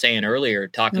Buddy was saying earlier,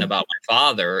 talking about my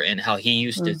father and how he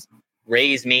used to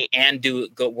raise me and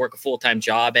go work a full-time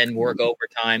job and work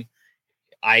overtime.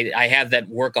 I have that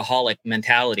workaholic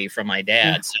mentality from my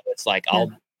dad. So it's like, I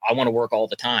want to work all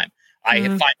the time. I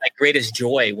find my greatest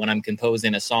joy when I'm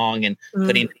composing a song and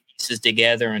putting the pieces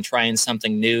together and trying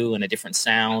something new and a different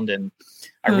sound. And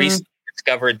I recently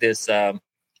discovered this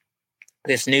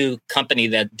this new company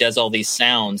that does all these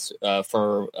sounds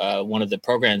for one of the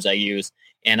programs I use,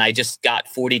 and I just got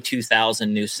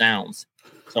 42,000 new sounds.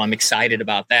 So I'm excited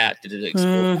about that to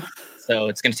explore. So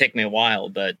it's going to take me a while,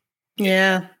 but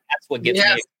yeah, that's what gets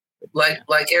me.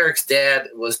 Like Eric's dad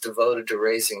was devoted to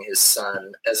raising his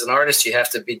son. As an artist, you have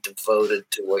to be devoted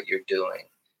to what you're doing.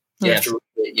 You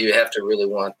have to really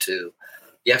want to.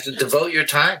 You have to devote your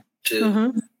time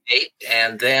to create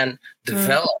and then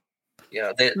develop. You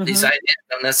know, these ideas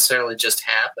don't necessarily just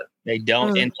happen. They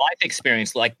don't. In life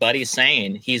experience, like Buddy's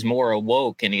saying, he's more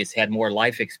awoke and he's had more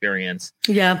life experience.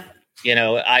 Yeah. You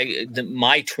know,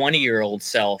 my 20-year-old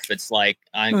self, it's like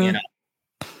I'm,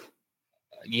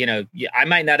 I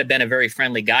might not have been a very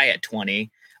friendly guy at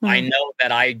 20. I know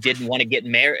that I didn't want to get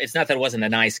married. It's not that I wasn't a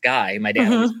nice guy. My dad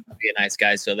was to be a nice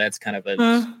guy, so that's kind of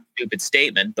a stupid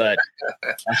statement. But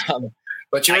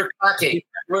but you were cocky.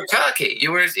 You were cocky.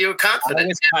 You were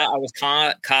confident. I was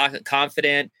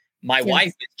confident. My wife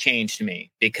has changed me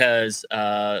because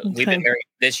we've been married.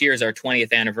 This year is our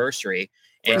 20th anniversary.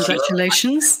 And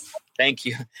congratulations. Thank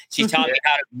you. She taught me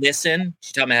how to listen.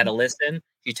 She taught me how to listen.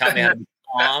 She taught me how to be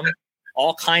calm.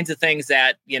 All kinds of things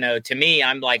that, to me,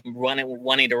 I'm like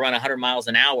wanting to run 100 miles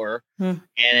an hour. And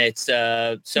it's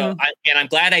I'm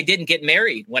glad I didn't get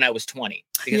married when I was 20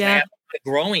 because I have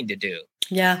growing to do.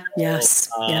 Yeah. Yes.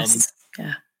 Yes.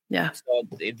 Yeah. So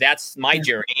that's my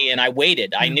journey. And I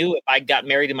waited. I knew if I got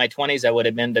married in my 20s, I would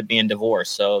have ended up being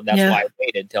divorced. So that's why I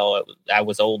waited till I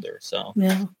was older. So,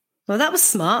 yeah. Well, that was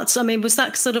smart. I mean, was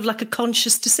that sort of like a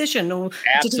conscious decision, or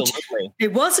absolutely?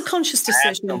 It was a conscious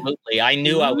decision. Absolutely, I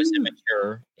knew I was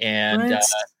immature, and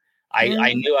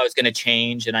I knew I was going to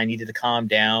change, and I needed to calm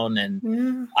down.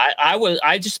 And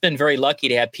I just been very lucky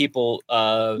to have people,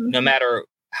 no matter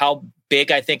how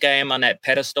big I think I am on that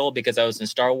pedestal, because I was in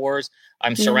Star Wars.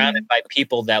 I'm surrounded by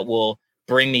people that will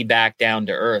bring me back down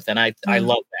to earth, and I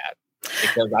love that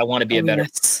because I want to be a better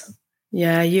person.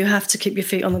 Yeah, you have to keep your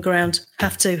feet on the ground.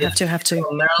 Have to. Well,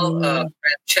 Mel,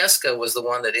 Francesca was the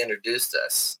one that introduced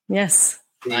us. Yes.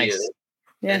 Nice.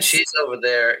 Yes. And she's over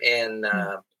there in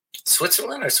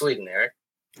Switzerland or Sweden, Eric?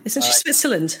 Isn't she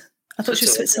Switzerland? I thought she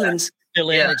was Switzerland.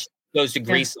 Yeah. She goes to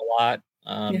Greece a lot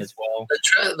as well.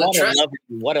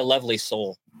 What a lovely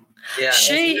soul. Yeah.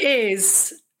 She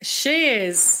is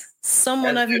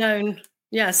someone I've known.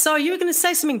 Yeah. Sorry, you were going to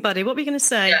say something, Buddy. What were you going to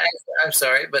say? Yeah, I'm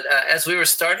sorry. But as we were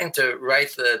starting to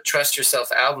write the Trust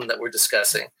Yourself album that we're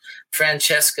discussing,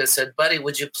 Francesca said, Buddy,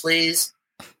 would you please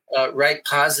write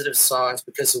positive songs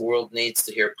because the world needs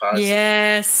to hear positive.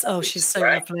 Yes. Oh, she's so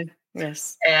lovely.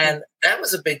 Yes. And that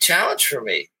was a big challenge for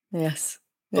me. Yes.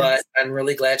 But I'm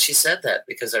really glad she said that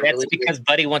because because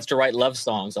Buddy wants to write love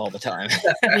songs all the time.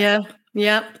 Yeah.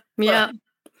 Yeah.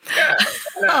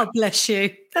 Oh, bless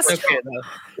you. That's okay.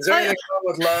 Is there anything wrong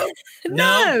with love?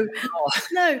 No.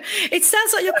 It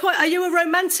sounds like are you a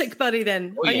romantic, Buddy,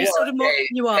 then? Oh, are you sort of more,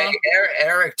 you are? Hey,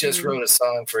 Eric just wrote a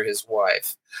song for his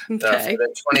wife for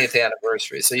the 20th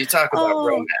anniversary. So you talk about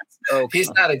romance. Oh,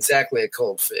 he's not exactly a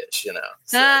cold fish, you know.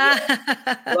 So,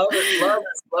 love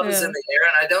is in the air,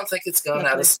 and I don't think it's going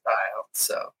out of style.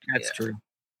 So that's true.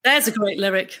 There's a great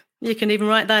lyric. You can even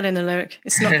write that in a lyric.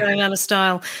 It's not going out of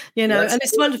style, and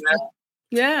it's wonderful. Man.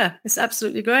 Yeah, it's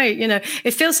absolutely great.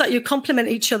 It feels like you complement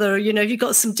each other. You've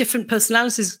got some different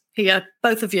personalities here,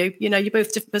 both of you. You're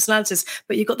both different personalities,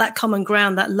 but you've got that common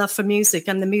ground, that love for music,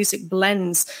 and the music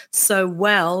blends so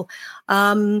well.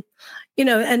 And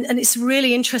it's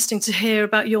really interesting to hear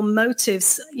about your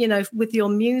motives, with your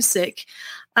music.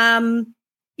 When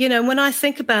I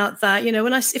think about that,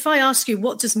 if I ask you,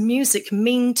 what does music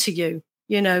mean to you?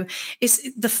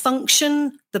 Is the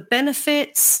function, the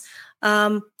benefits?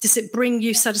 Does it bring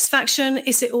you satisfaction?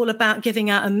 Is it all about giving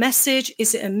out a message?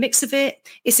 Is it a mix of it?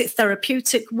 Is it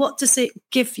therapeutic? What does it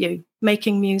give you,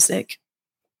 making music?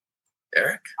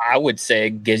 Eric? I would say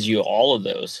it gives you all of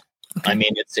those. Okay. I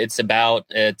mean, it's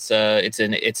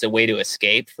a way to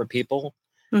escape for people.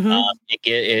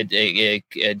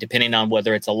 Mm-hmm. Depending on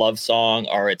whether it's a love song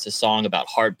or it's a song about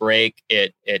heartbreak,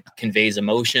 it conveys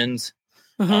emotions.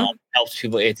 Mm-hmm. Helps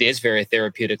people. It is very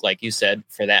therapeutic, like you said,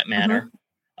 for that matter.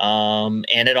 Mm-hmm.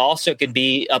 And it also could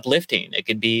be uplifting. It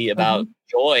could be about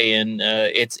joy, and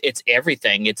it's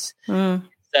everything. I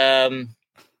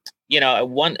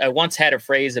once had a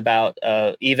phrase about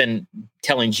even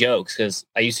telling jokes, because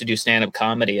I used to do stand-up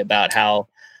comedy about how.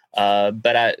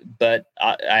 But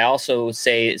I also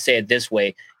say it this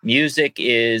way: music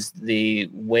is the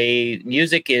way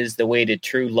to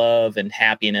true love and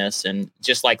happiness, and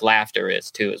just like laughter is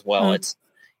too as well.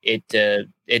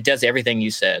 It does everything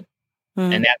you said,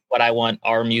 and that's what I want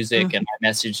our music and our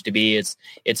message to be.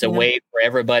 It's a way for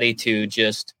everybody to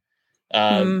just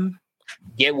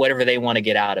get whatever they want to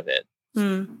get out of it.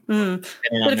 Depending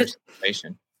on their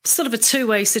situation. Sort of a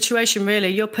two-way situation, really.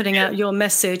 You're putting out your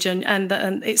message and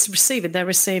it's receiving. They're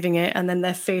receiving it and then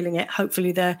they're feeling it.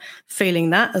 Hopefully they're feeling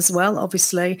that as well,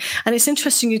 obviously. And it's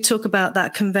interesting you talk about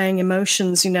that conveying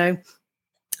emotions,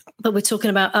 but we're talking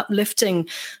about uplifting.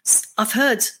 I've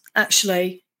heard,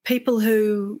 actually, people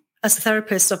who, as a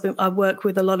therapist, I work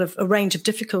with a range of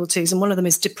difficulties, and one of them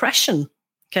is depression.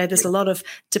 Okay, there's a lot of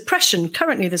depression.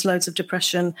 Currently, there's loads of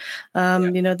depression,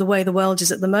 the way the world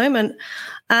is at the moment.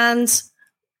 And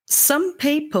some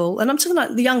people, and I'm talking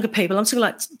like the younger people, I'm talking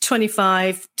like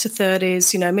 25 to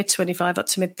 30s, mid 25 up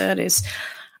to mid 30s.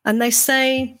 And they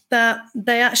say that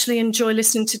they actually enjoy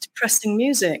listening to depressing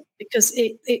music because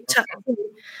it taps in,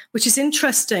 which is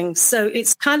interesting. So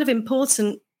it's kind of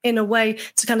important in a way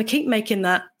to kind of keep making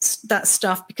that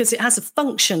stuff because it has a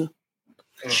function.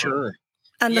 Sure.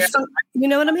 And you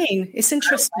know what I mean? It's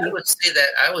interesting. I would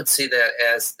see that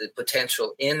as the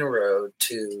potential inroad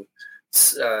to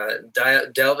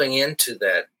delving into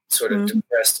that sort of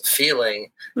depressed feeling,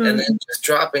 and then just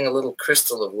dropping a little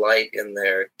crystal of light in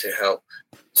there to help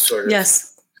sort of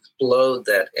explode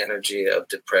that energy of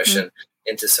depression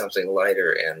into something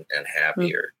lighter and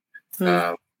happier.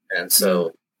 And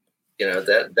so,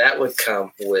 that would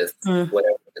come with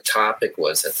whatever the topic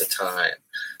was at the time.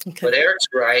 Okay. But Eric's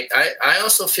right. I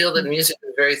also feel that music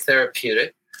is very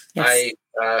therapeutic. Yes.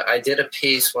 I did a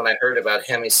piece when I heard about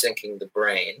hemi-syncing the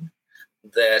brain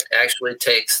that actually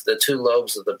takes the two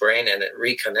lobes of the brain and it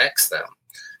reconnects them.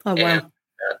 Oh, wow. And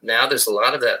now there's a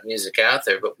lot of that music out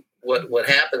there, but what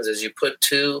happens is you put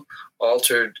two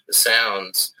altered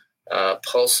sounds,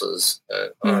 pulses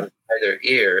on either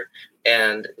ear,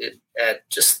 and at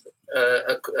just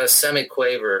a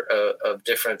semi-quaver of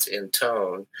difference in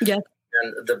tone. Yeah.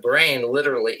 And the brain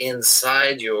literally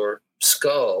inside your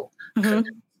skull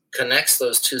connects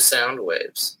those two sound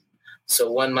waves. So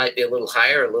one might be a little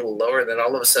higher, a little lower, then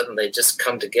all of a sudden they just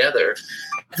come together.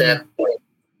 At that point,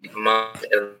 mind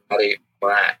and body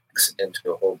relax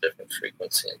into a whole different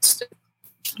frequency and state.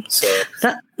 So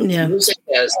music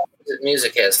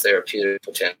has therapeutic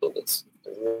potential that's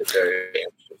really very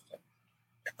interesting.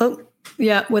 Oh,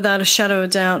 yeah, without a shadow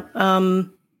of doubt.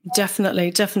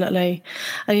 Definitely.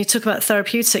 And you talk about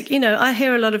therapeutic. I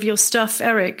hear a lot of your stuff,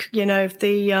 Eric,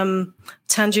 the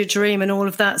Tangier Dream and all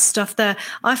of that stuff there.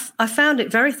 I found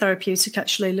it very therapeutic,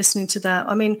 actually, listening to that.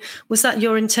 I mean, was that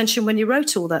your intention when you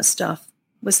wrote all that stuff?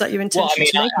 Was that your intention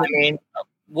to make it?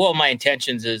 My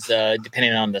intentions is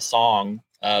depending on the song.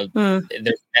 There's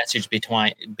a message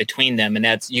between them, and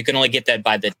that's you can only get that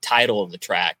by the title of the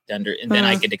track. And then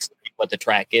I could explain what the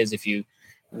track is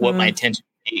what my intention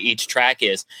each track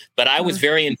is. But I was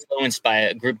very influenced by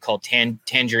a group called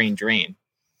Tangerine Dream.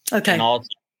 Okay. And all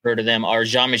heard of them are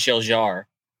Jean-Michel Jarre,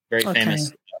 very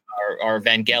famous, are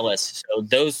Vangelis. So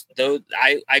those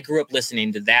I grew up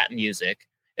listening to that music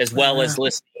as well as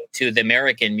listening to the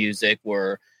American music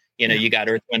where, you got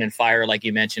Earth, Wind and Fire, like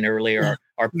you mentioned earlier,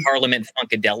 or Parliament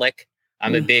Funkadelic.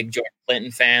 I'm a big George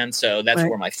Clinton fan, so that's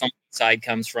where my funk side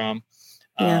comes from.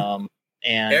 And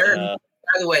Eric, by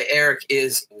the way, Eric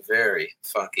is very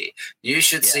funky. You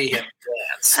should see him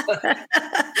dance.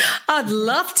 I'd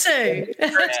love to.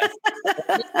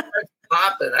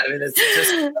 Popping. I mean, it's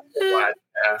just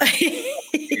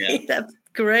That's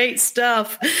great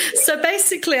stuff. So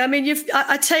basically, I mean,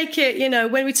 I take it,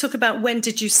 when we talk about when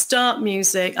did you start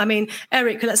music, I mean,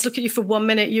 Eric, let's look at you for 1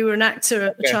 minute. You were an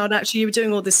actor, a child actor, you were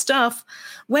doing all this stuff.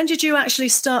 When did you actually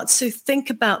start to think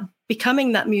about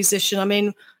becoming that musician? I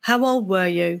mean, how old were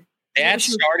you? That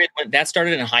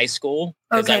started in high school.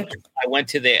 Okay. I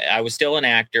was still an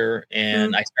actor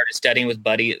and I started studying with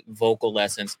Buddy vocal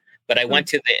lessons. But I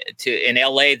went in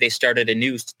LA, they started a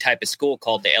new type of school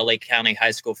called the LA County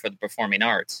High School for the Performing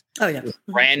Arts. Oh, yeah.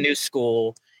 Brand new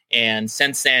school. And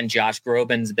since then, Josh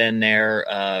Groban's been there,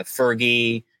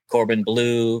 Fergie, Corbin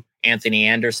Bleu, Anthony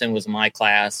Anderson was in my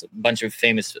class, a bunch of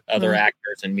famous other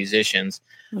actors and musicians.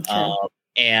 Okay.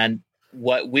 And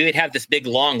we would have this big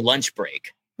long lunch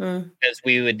break. Because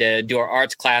we would do our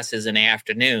arts classes in the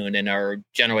afternoon and our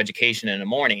general education in the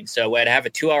morning. So I'd have a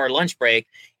 2-hour lunch break.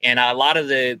 And a lot of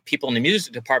the people in the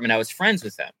music department, I was friends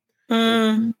with them.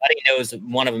 Buddy knows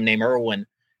one of them named Irwin.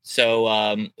 So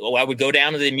I would go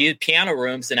down to the piano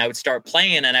rooms and I would start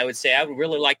playing. And I would say, I would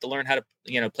really like to learn how to,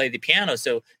 play the piano.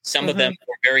 So some of them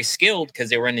were very skilled because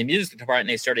they were in the music department. And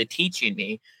they started teaching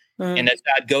me. And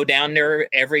I'd go down there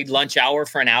every lunch hour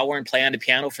for an hour and play on the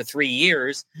piano for 3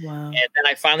 years. Wow. And then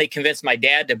I finally convinced my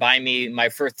dad to buy me my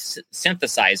first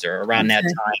synthesizer around that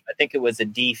time. I think it was a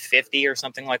D50 or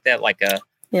something like that,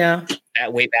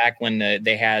 way back when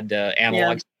they had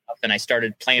analog stuff. And I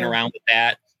started playing around with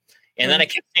that. And then I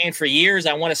kept saying for years,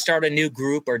 I want to start a new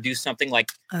group or do something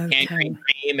like Tangerine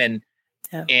Dream.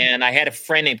 And I had a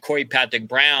friend named Corey Patrick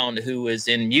Brown who was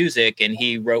in music, and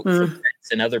he wrote for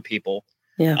Prince and other people.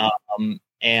 Yeah.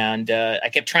 And I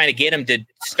kept trying to get him to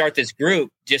start this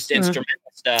group, just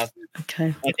instrumental stuff.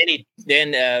 Okay. And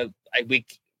then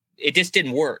it just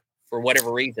didn't work for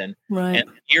whatever reason. Right. And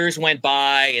years went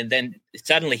by, and then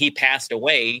suddenly he passed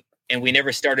away, and we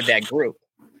never started that group.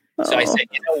 So I said,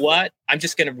 you know what? I'm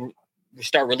just going to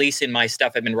start releasing my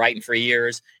stuff I've been writing for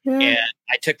years. And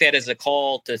I took that as a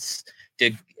call to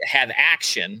have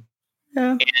action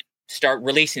and start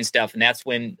releasing stuff. And that's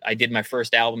when I did my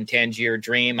first album, Tangier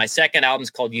Dream. My second album is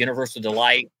called Universal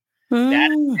Delight.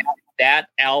 That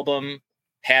album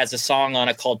has a song on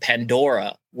it called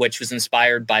Pandora, which was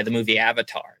inspired by the movie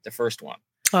Avatar, the first one.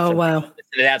 Oh, so wow. Listen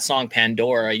to that song,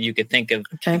 Pandora, you could think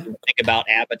about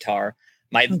Avatar.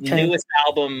 My newest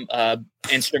album,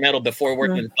 instrumental, before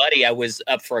working with Buddy, I was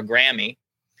up for a Grammy.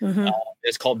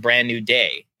 It's called Brand New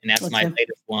Day, and that's my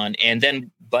latest one. And then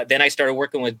I started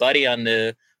working with Buddy on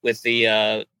the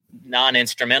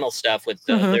non-instrumental stuff with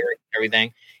the lyrics and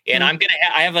everything. And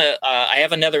I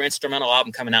have another instrumental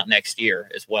album coming out next year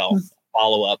as well,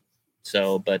 follow up.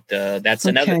 So, but that's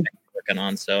another thing I'm working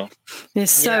on. So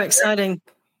it's so exciting.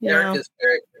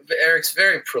 Eric's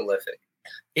very prolific.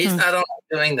 He's not only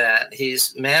doing that,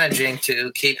 he's managing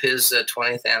to keep his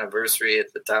 20th anniversary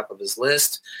at the top of his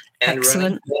list, and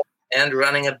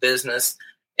running a business,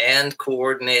 and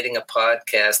coordinating a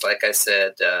podcast, like I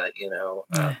said,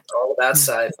 all about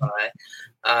sci-fi,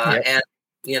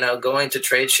 and, going to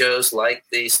trade shows like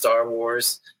the Star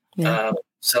Wars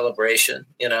celebration,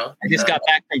 I just got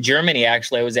back from Germany,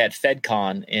 actually. I was at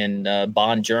FedCon in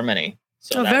Bonn, Germany.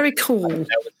 So very cool.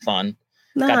 That was fun.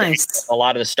 Nice. A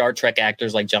lot of the Star Trek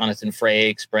actors like Jonathan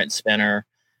Frakes, Brent Spiner.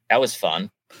 That was fun.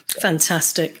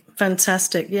 Fantastic.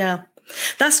 Yeah.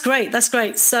 That's great.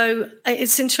 So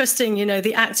it's interesting,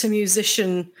 the actor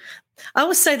musician. I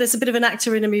always say there's a bit of an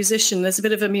actor in a musician. There's a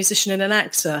bit of a musician in an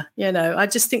actor. I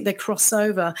just think they cross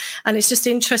over, and it's just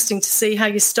interesting to see how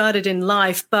you started in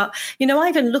life. But, I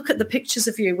even look at the pictures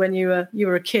of you when you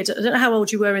were a kid. I don't know how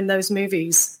old you were in those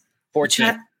movies.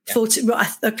 14. 14.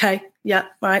 Right. Okay. Yeah.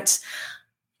 Right.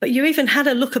 But you even had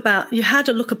a look about you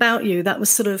that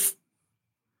was sort of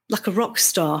like a rock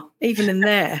star, even in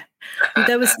there.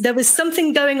 there was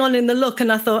something going on in the look,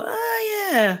 and I thought,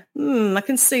 I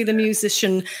can see the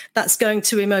musician that's going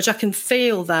to emerge. I can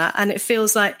feel that, and it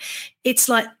feels like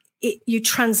you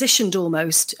transitioned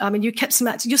almost. I mean, you kept some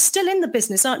acting. You're still in the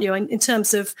business, aren't you? In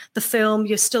terms of the film,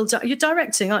 you're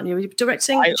directing, aren't you? You're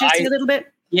directing a little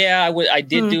bit. Yeah, I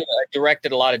did I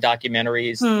directed a lot of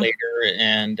documentaries later,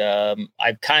 and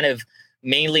I've kind of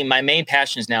my main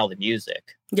passion is now the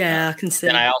music. Yeah, I can see.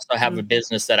 And I also have a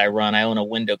business that I run. I own a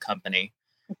window company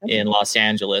in Los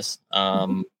Angeles.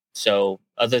 So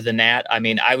other than that, I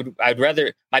mean, I'd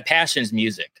rather, my passion is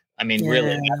music. I mean, really,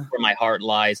 that's where my heart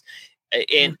lies.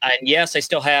 And yes, I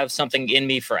still have something in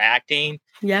me for acting.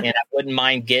 Yeah. And I wouldn't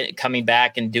mind coming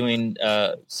back and doing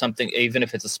something, even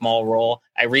if it's a small role.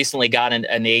 I recently got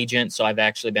an agent, so I've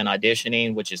actually been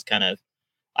auditioning, which is kind of,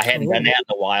 I hadn't done that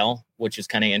in a while, which is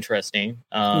kind of interesting.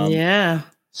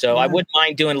 So I wouldn't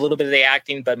mind doing a little bit of the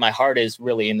acting, but my heart is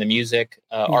really in the music.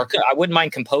 Or I wouldn't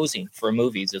mind composing for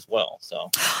movies as well. So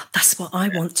that's what I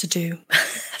want to do.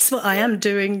 That's what I am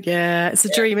doing. Yeah, it's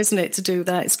a dream, isn't it, to do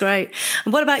that? It's great.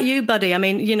 And what about you, Buddy? I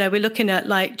mean, we're looking at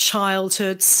like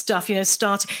childhood stuff. Is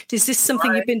this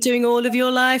something you've been doing all of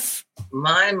your life?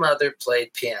 My mother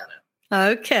played piano.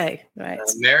 Okay, right.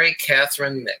 Mary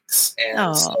Catherine Mix,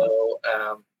 and so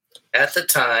at the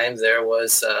time there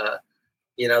was.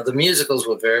 The musicals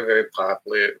were very, very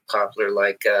popular,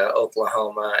 like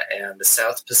Oklahoma and the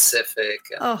South Pacific,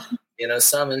 and,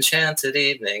 Some Enchanted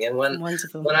Evening. And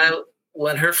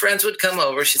when her friends would come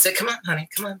over, she'd say, "Come on, honey,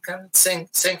 come sing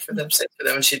for them,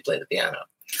 and she'd play the piano.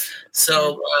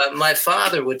 So my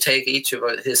father would take each of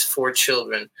his 4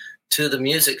 children to the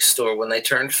music store when they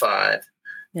turned 5,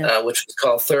 which was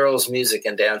called Thurl's Music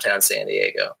in downtown San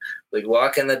Diego. We'd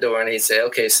walk in the door and he'd say,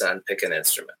 "Okay, son, pick an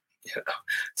instrument."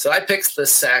 So I picked the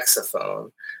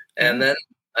saxophone, and then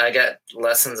I got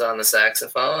lessons on the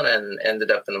saxophone and ended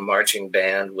up in a marching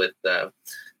band with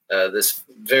this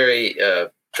very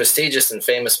prestigious and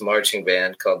famous marching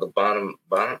band called the Bonham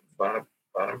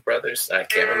Brothers. I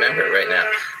can't remember it right now.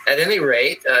 At any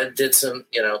rate, did some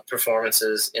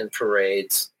performances in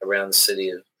parades around the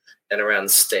city and around the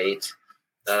state,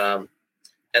 and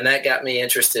that got me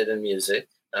interested in music.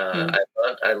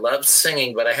 I loved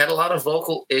singing, but I had a lot of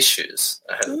vocal issues.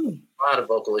 I had lot of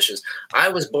vocal issues. I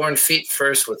was born feet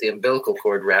first with the umbilical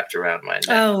cord wrapped around my neck.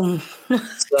 Oh,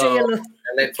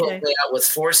 And they pulled me out with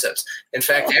forceps. In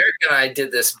fact, Eric and I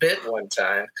did this bit one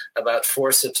time about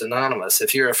Forceps Anonymous.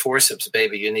 If you're a forceps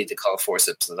baby, you need to call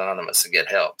Forceps Anonymous and get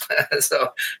help. So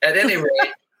at any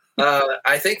rate,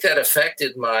 I think that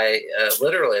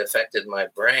literally affected my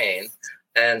brain.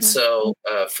 And so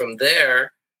from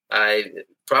there, I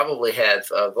probably had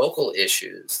vocal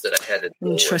issues that I had to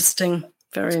deal interesting. with.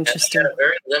 Very interesting. And I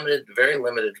had a very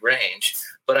limited range.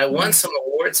 But I won some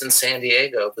awards in San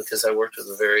Diego because I worked with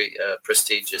a very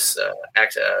prestigious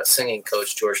singing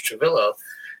coach, George Trevillo.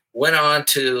 Went on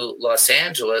to Los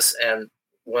Angeles, and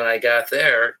when I got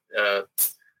there,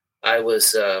 I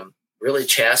was really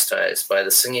chastised by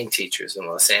the singing teachers in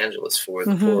Los Angeles for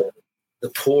the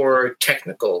poor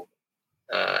technical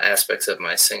aspects of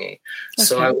my singing. Okay.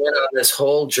 So I went on this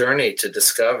whole journey to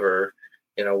discover,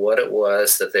 what it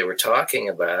was that they were talking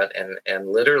about,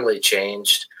 and literally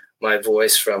changed my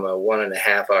voice from a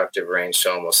 1.5 octave range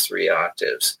to almost 3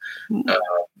 octaves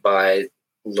by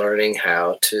learning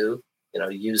how to,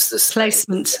 use this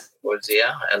placement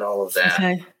and all of that.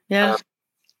 Okay. Yeah.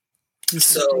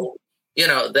 So,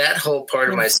 that whole part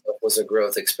of myself was a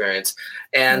growth experience.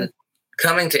 And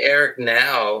coming to Eric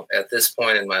now at this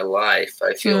point in my life,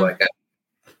 I feel like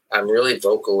I'm really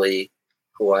vocally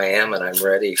who I am, and I'm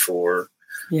ready to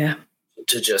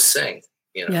just sing.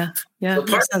 Yeah, so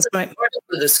that sounds great. Part of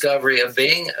the discovery of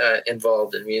being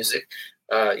involved in music,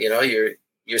 you're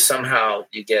somehow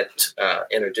you get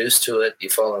introduced to it, you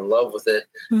fall in love with it,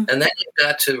 and then you've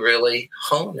got to really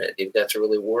hone it. You've got to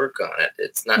really work on it.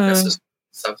 It's not necessarily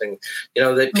something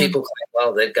that people claim,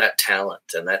 well, they've got talent,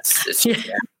 and it's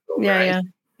natural, right?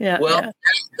 Well,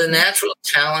 the natural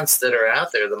talents that are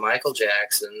out there, the Michael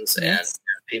Jacksons and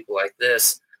people like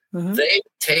this, they've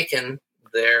taken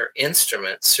their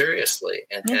instrument seriously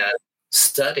and have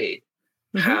studied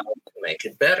how to make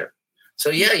it better. So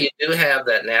you do have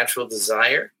that natural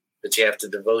desire, but you have to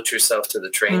devote yourself to the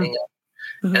training of,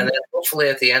 and then hopefully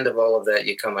at the end of all of that,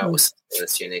 you come out with something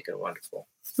that's unique and wonderful.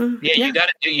 You got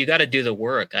to do the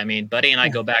work. I mean, Buddy and I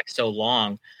go back so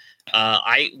long.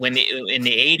 In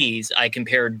the 80s, I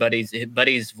compared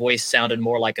Buddy's voice sounded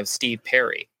more like a Steve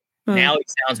Perry. Now he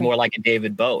sounds more like a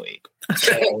David Bowie.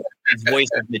 So his voice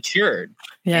has matured.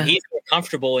 And he's more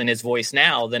comfortable in his voice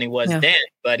now than he was then,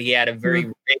 but he had a very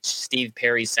rich Steve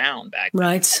Perry sound back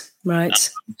then.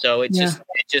 Right. So it's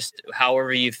just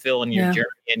however you feel in your journey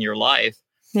in your life.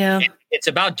 Yeah. It's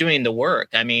about doing the work.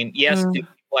 I mean, yes, do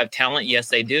people have talent? Yes,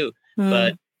 they do.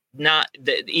 But not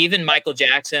even Michael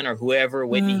Jackson or whoever,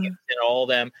 Whitney Houston, all of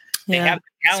them, they have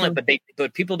the talent,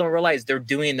 but people don't realize they're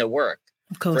doing the work.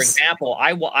 For example,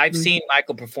 I've seen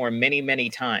Michael perform many, many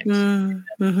times.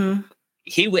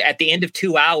 He would, at the end of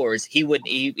 2 hours, he wouldn't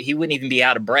even be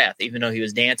out of breath, even though he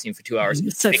was dancing for 2 hours.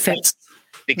 So fit.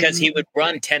 Because he would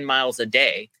run 10 miles a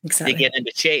day to get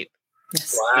into shape.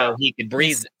 Yes. So he could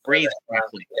breathe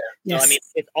properly. So I mean,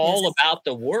 it's all about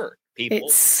the work, people.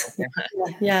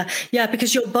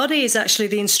 Because your body is actually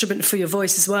the instrument for your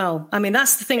voice as well. I mean,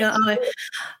 that's the thing I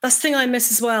miss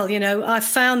as well. I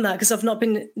found that because I've not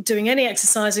been doing any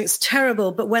exercising. It's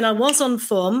terrible. But when I was on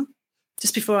form,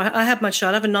 just before I had my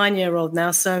child, I have a 9-year-old now.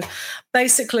 So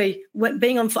basically,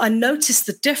 being on, I noticed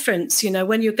the difference,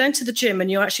 when you're going to the gym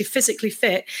and you're actually physically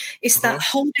fit, it's that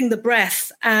holding the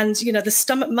breath and, the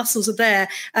stomach muscles are there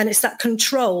and it's that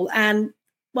control and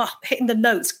hitting the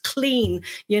notes clean,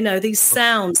 these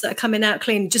sounds that are coming out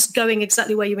clean, just going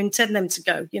exactly where you intend them to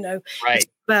go, Right. It's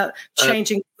about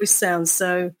changing voice sounds.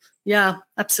 So, yeah,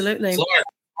 absolutely.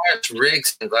 Florence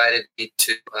Riggs invited me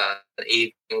to an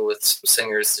evening with some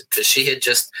singers because she had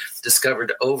just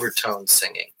discovered overtone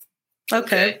singing.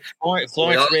 Okay. Florence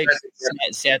Riggs,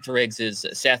 Seth Riggs is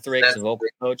a vocal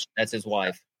coach. That's his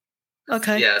wife.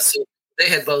 Okay. Yeah. So they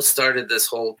had both started this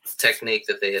whole technique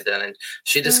that they had done, and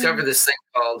she discovered this thing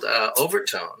called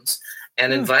overtones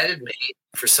and invited me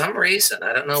for some reason.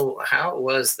 I don't know how it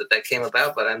was that came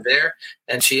about, but I'm there,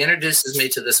 and she introduces me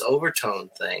to this overtone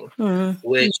thing,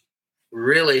 which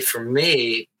really, for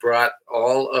me, brought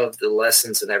all of the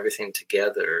lessons and everything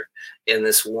together in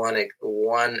this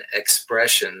one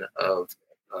expression of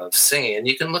singing. And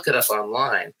you can look it up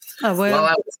online. Oh,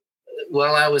 well.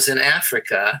 While I was in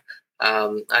Africa,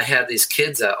 I had these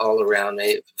kids all around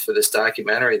me for this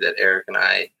documentary that Eric and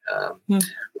I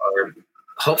are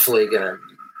hopefully going to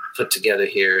put together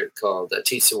here called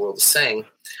Teach the World to Sing.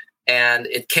 And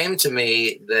it came to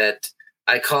me that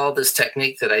I call this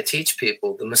technique that I teach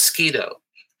people the mosquito.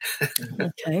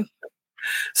 Okay.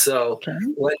 So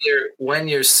when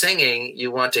you're singing,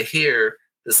 you want to hear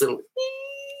this little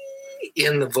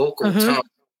in the vocal tone.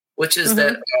 which is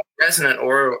that resonant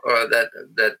oral,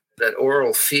 that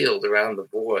oral field around the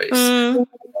voice,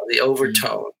 the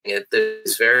overtone.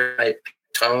 There's very high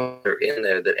tones in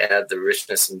there that add the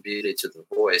richness and beauty to the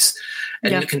voice,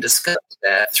 and you can discuss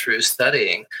that through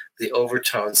studying the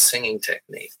overtone singing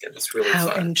technique, and it's really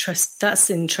fun. That's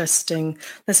interesting.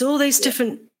 There's all these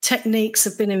different techniques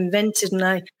have been invented,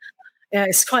 and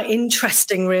it's quite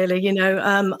interesting, really.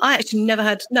 I actually never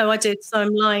had. No, I did. So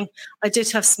I'm lying. I did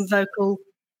have some vocal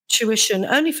tuition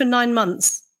only for 9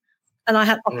 months, and I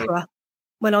had opera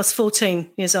when I was 14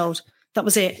 years old. That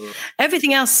was it.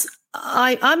 Everything else,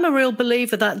 I'm a real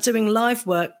believer that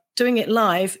doing it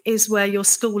live is where your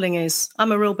schooling is.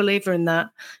 I'm a real believer in that.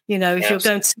 If you're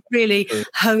going to really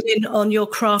hone in on your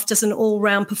craft as an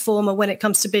all-round performer when it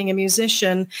comes to being a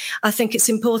musician, I think it's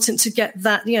important to get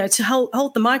that, to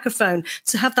hold the microphone,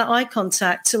 to have that eye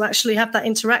contact, to actually have that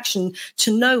interaction,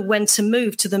 to know when to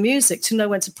move to the music, to know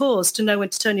when to pause, to know when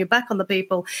to turn your back on the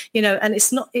people, and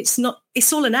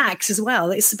it's all an act as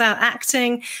well. It's about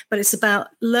acting, but it's about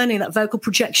learning that vocal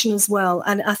projection as well.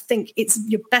 And I think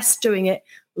you're best doing it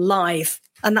live,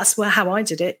 and that's how I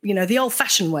did it, the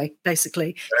old-fashioned way,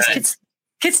 basically. Right.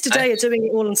 Kids today are doing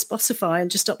it all on Spotify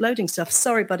and just uploading stuff.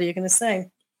 Sorry, buddy, you're going to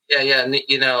say. Yeah, and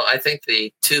I think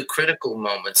the two critical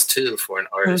moments too for an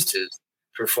artist who's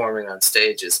performing on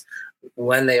stage is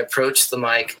when they approach the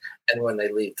mic and when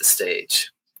they leave the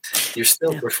stage. You're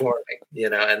still performing,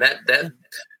 and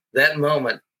that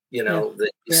moment,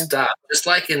 that you stop, just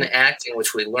like in acting,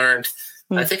 which we learned.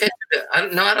 I think I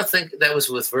don't think that was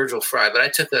with Virgil Fry, but I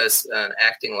took an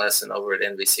acting lesson over at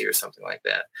NBC or something like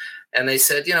that. And they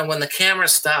said, when the camera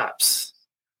stops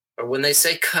or when they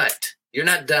say cut, you're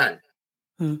not done.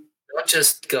 Don't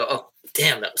just go, oh,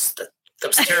 damn, that was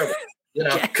terrible,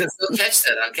 because they'll catch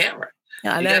that on camera.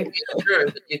 Yeah, I know.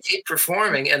 You keep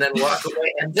performing and then walk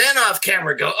away and then off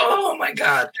camera go, oh my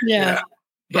God. Yeah.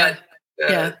 But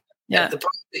at the point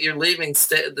that you're leaving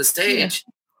the stage,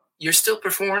 you're still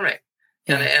performing.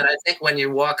 And I think when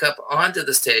you walk up onto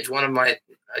the stage,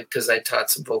 because I taught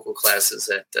some vocal classes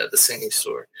at the Singing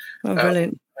Store. Oh,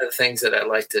 brilliant. One of the things that I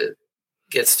like to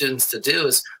get students to do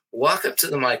is walk up to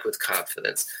the mic with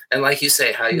confidence. And like you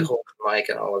say, how you hold the mic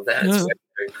and all of that is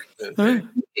very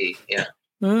key. Yeah.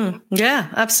 Yeah,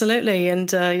 absolutely.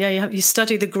 And you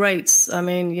study the greats. I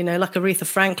mean, like Aretha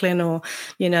Franklin or,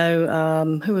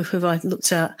 who have I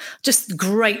looked at? Just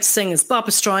great singers,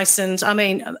 Barbra Streisand. I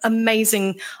mean,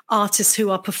 amazing artists who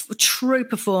are true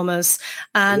performers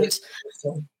and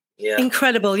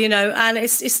incredible, and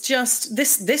it's just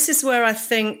this is where I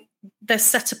think they're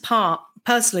set apart.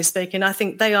 Personally speaking, I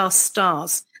think they are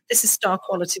stars. This is star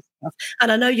quality stuff.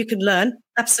 And I know you can learn.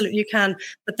 Absolutely you can.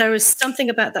 But there is something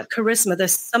about that charisma.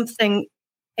 There's something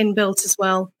inbuilt as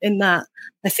well in that,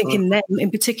 I think, in them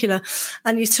in particular.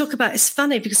 And you talk about, it's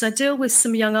funny because I deal with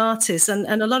some young artists and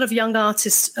a lot of young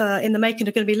artists in the making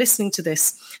are going to be listening to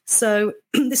this. So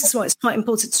this is why it's quite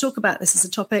important to talk about this as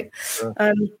a topic.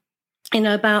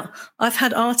 I've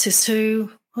had artists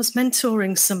who was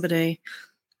mentoring somebody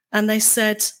and they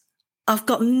said, I've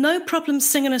got no problem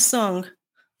singing a song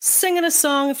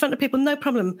in front of people, no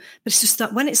problem. But it's just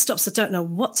that when it stops, I don't know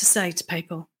what to say to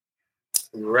people.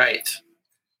 Right.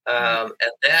 And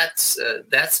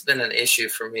that's been an issue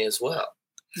for me as well.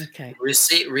 Okay.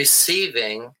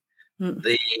 Receiving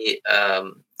the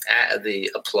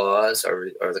applause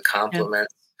or the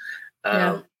compliments,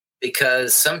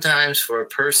 because sometimes for a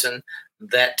person,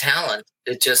 that talent,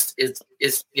 it just is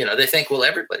they think, well,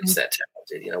 everybody's that talented.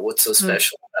 What's so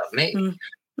special about me?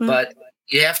 But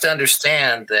you have to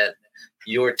understand that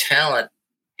your talent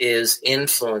is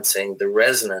influencing the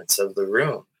resonance of the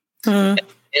room,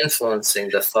 influencing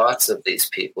the thoughts of these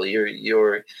people.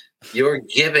 You're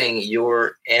giving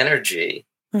your energy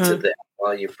to them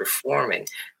while you're performing,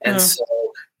 and so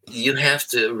you have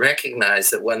to recognize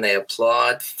that when they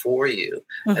applaud for you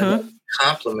and when they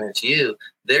compliment you,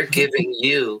 they're giving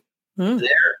you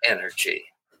their energy.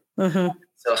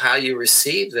 So how you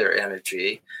receive their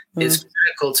energy is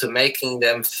critical to making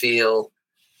them feel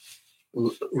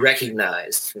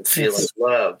recognized and feeling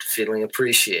loved, feeling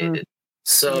appreciated.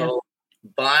 So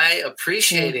by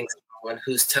appreciating someone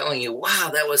who's telling you,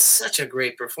 wow, that was such a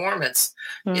great performance,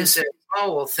 you say,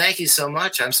 oh, well, thank you so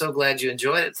much. I'm so glad you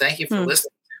enjoyed it. Thank you for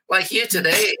listening. Like you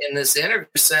today in this interview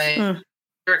saying,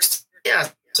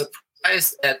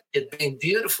 surprised at it being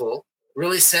beautiful,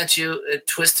 really it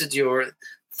twisted your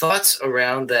thoughts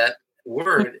around that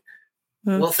word.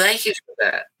 Well, thank you for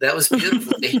that. That was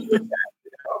beautiful to hear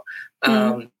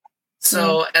that.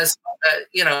 So as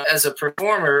a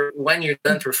performer, when you're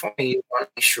done performing, you want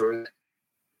to make sure that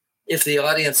if the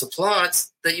audience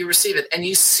applauds, that you receive it. And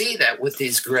you see that with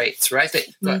these greats, right? They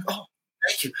like, oh,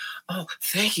 thank you. Oh,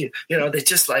 thank you. You know, they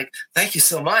just like, thank you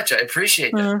so much. I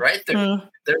appreciate that, right? They're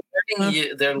letting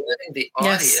you, they're letting the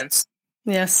audience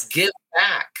give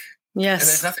back. Yes. And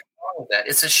there's nothing wrong with that.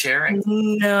 It's a sharing.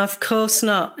 No, of course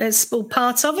not. It's all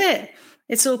part of it.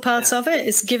 It's all part of it.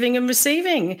 It's giving and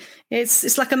receiving.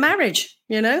 It's like a marriage,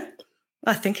 you know,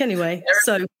 I think anyway.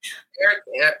 Eric,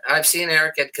 I've seen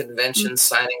Eric at conventions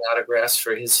signing autographs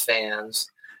for his fans,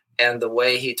 and the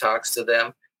way he talks to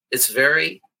them, it's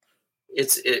very,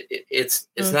 it's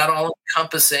not all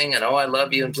encompassing and, oh, I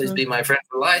love you and please be my friend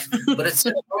for life, but it's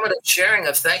a moment of sharing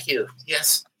of thank you.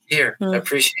 Yes. Here, I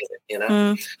appreciate it, you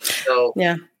know? So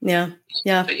yeah.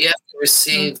 But you have to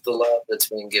receive the love that's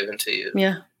being given to you.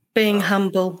 Yeah. Being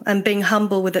humble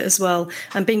with it as well,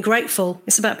 and being grateful.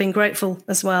 It's about being grateful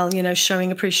as well, you know, showing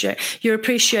you're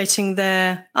appreciating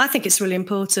I think it's really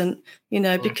important, you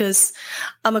know, because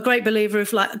I'm a great believer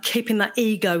of like keeping that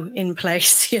ego in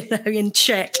place, you know, in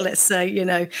check, let's say, you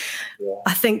know.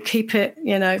 I think keep it,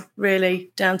 you know, really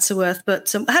down to earth.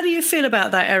 But how do you feel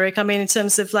about that, Eric? I mean, in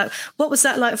terms of like, what was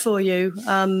that like for you?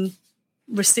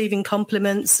 Receiving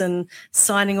compliments and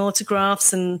signing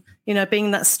autographs and, you know,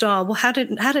 being that star. Well, how did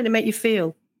it make you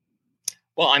feel?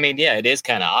 Well, I mean, yeah, it is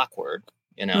kind of awkward,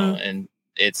 you know, and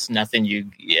it's nothing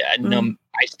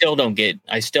I still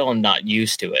am not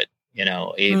used to it, you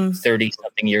know. 30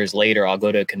 something years later, I'll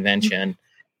go to a convention,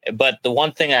 but the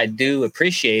one thing I do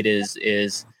appreciate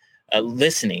is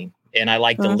listening, and I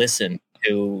like to listen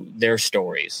to their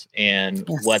stories and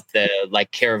what the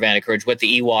like Caravan of Courage, what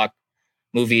the Ewok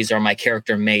movies or my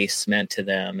character Mace meant to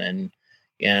them, and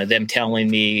you know, them telling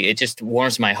me, it just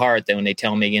warms my heart that when they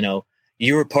tell me, you know,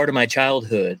 you were part of my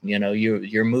childhood, you know,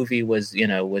 your movie was, you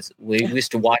know, we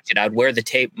used to watch it. I'd wear the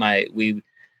tape. We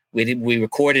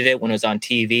recorded it when it was on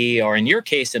TV, or in your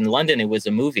case in London, it was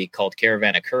a movie called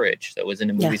Caravan of Courage that was in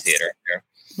a movie theater there.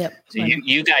 Yep. So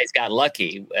you guys got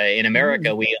lucky. In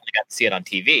America, we only got to see it on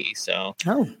TV. So,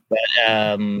 but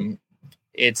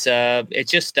it's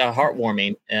just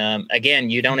heartwarming. Again,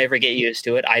 you don't ever get used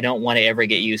to it. I don't want to ever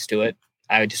get used to it.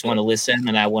 I just want to listen,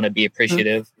 and I want to be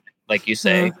appreciative, like you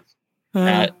say. You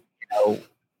know,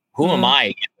 who am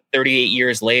I? 38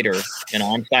 years later, you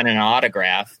know, I'm signing an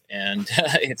autograph, and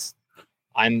it's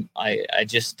nice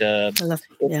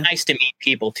to meet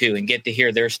people too, and get to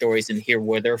hear their stories and hear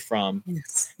where they're from.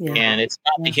 And it's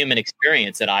not the human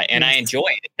experience that I enjoy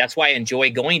it. That's why I enjoy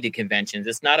going to conventions.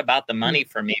 It's not about the money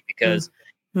for me, because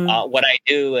what I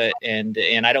do, and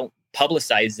I don't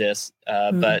publicize this,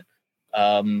 but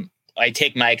I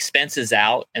take my expenses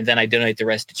out, and then I donate the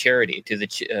rest to charity, to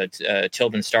the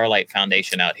Children's Starlight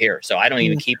Foundation out here. So I don't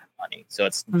even keep the money. So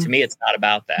it's to me, it's not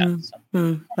about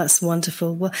that. That's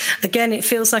wonderful. Well, again, it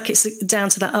feels like it's down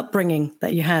to that upbringing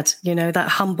that you had. You know, that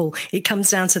humble. It comes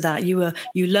down to that. You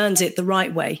learned it the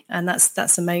right way, and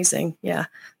that's amazing. Yeah.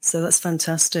 So that's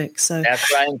fantastic. So that's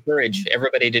what I encourage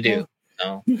everybody to do.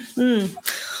 So.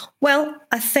 Well,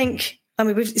 I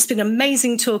mean, it's been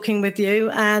amazing talking with you,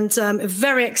 and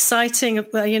very exciting,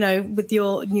 you know, with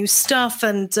your new stuff.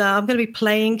 And I'm going to be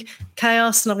playing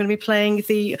Chaos, and I'm going to be playing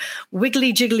the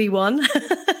Wiggly Jiggly one.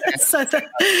 So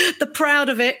the proud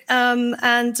of it.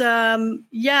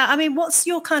 Yeah, I mean, what's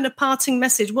your kind of parting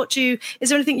message? Is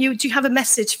there anything do you have a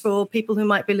message for people who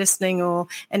might be listening, or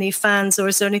any fans, or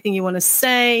is there anything you want to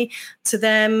say to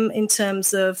them in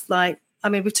terms of, like, I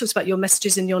mean, we've talked about your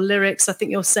messages in your lyrics. I think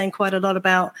you're saying quite a lot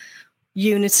about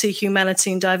unity,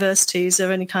 humanity, and diversity. Is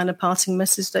there any kind of parting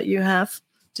message that you have?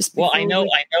 I know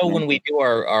when we do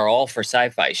our All for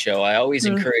Sci-Fi show, I always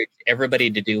encourage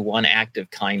everybody to do one act of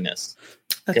kindness,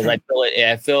 because I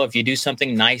feel if you do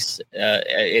something nice,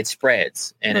 it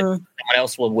spreads, and someone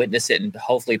else will witness it and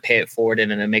hopefully pay it forward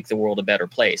and make the world a better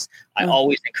place. I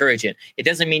always encourage it. It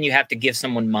doesn't mean you have to give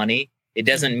someone money. It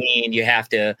doesn't mean you have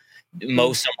to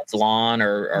mow someone's lawn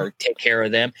or take care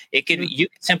of them. You could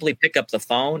simply pick up the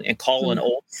phone and call an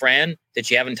old friend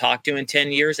that you haven't talked to in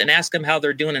 10 years and ask them how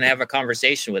they're doing and have a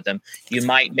conversation with them. You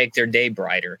might make their day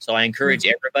brighter. So I encourage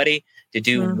everybody to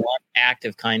do one act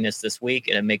of kindness this week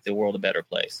and make the world a better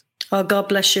place. Oh, God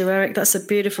bless you, Eric. That's a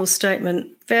beautiful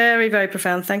statement. Very, very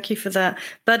profound. Thank you for that.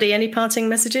 Buddy, any parting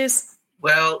messages?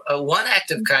 Well, one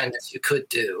act of kindness you could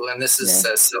do, and this is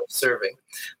self-serving,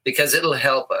 because it'll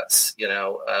help us. You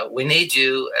know, we need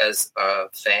you as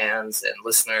fans and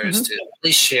listeners to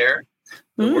please share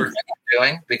the work that we're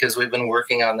doing, because we've been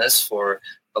working on this for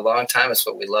a long time. It's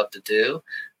what we love to do.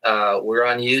 We're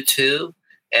on YouTube,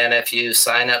 and if you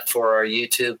sign up for our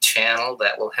YouTube channel,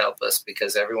 that will help us,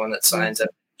 because everyone that signs up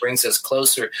brings us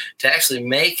closer to actually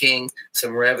making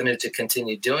some revenue to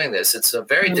continue doing this. It's a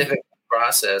very difficult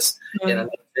process in a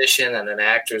musician and an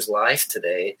actor's life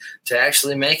today to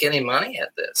actually make any money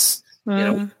at this. You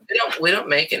know, we don't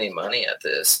make any money at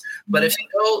this. But if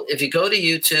you go to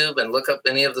YouTube and look up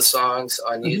any of the songs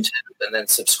on YouTube and then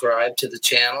subscribe to the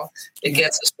channel, it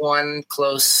gets us one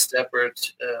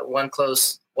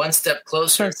step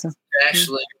closer to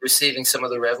actually receiving some of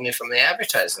the revenue from the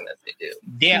advertising that they do.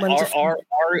 Yeah,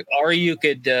 or you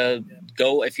could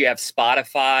go, if you have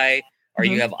Spotify or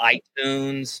you have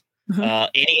iTunes,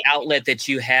 any outlet that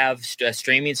you have a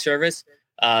streaming service,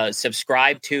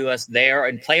 subscribe to us there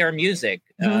and play our music.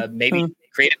 Maybe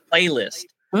create a playlist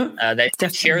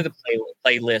that share the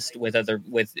playlist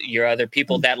with your other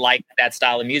people that like that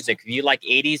style of music. If you like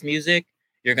 80s music,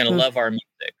 you're going to love our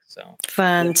music. So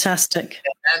fantastic.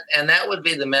 And that would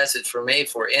be the message for me,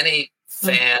 for any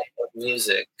fan of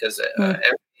music, because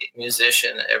every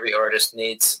musician, every artist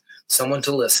needs someone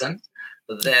to listen.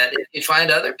 That if you find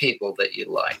other people that you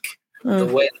like, the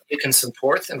way that you can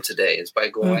support them today is by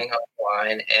going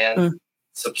online and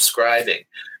subscribing,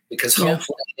 because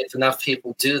hopefully if enough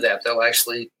people do that, they'll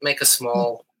actually make a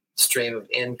small stream of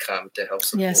income to help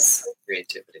support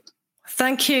creativity.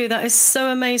 Thank you. That is so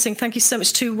amazing. Thank you so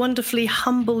much. Two wonderfully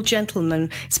humble gentlemen.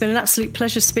 It's been an absolute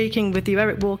pleasure speaking with you,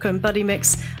 Eric Walker and Buddy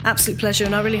Mix. Absolute pleasure.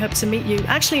 And I really hope to meet you.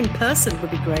 Actually, in person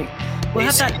would be great.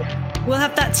 We'll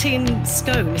have that tea and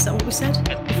scone. Is that what we said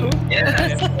before?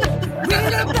 Yeah.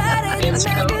 Read about it in the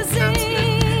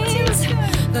magazines,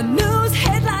 the news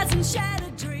headlines and shadows.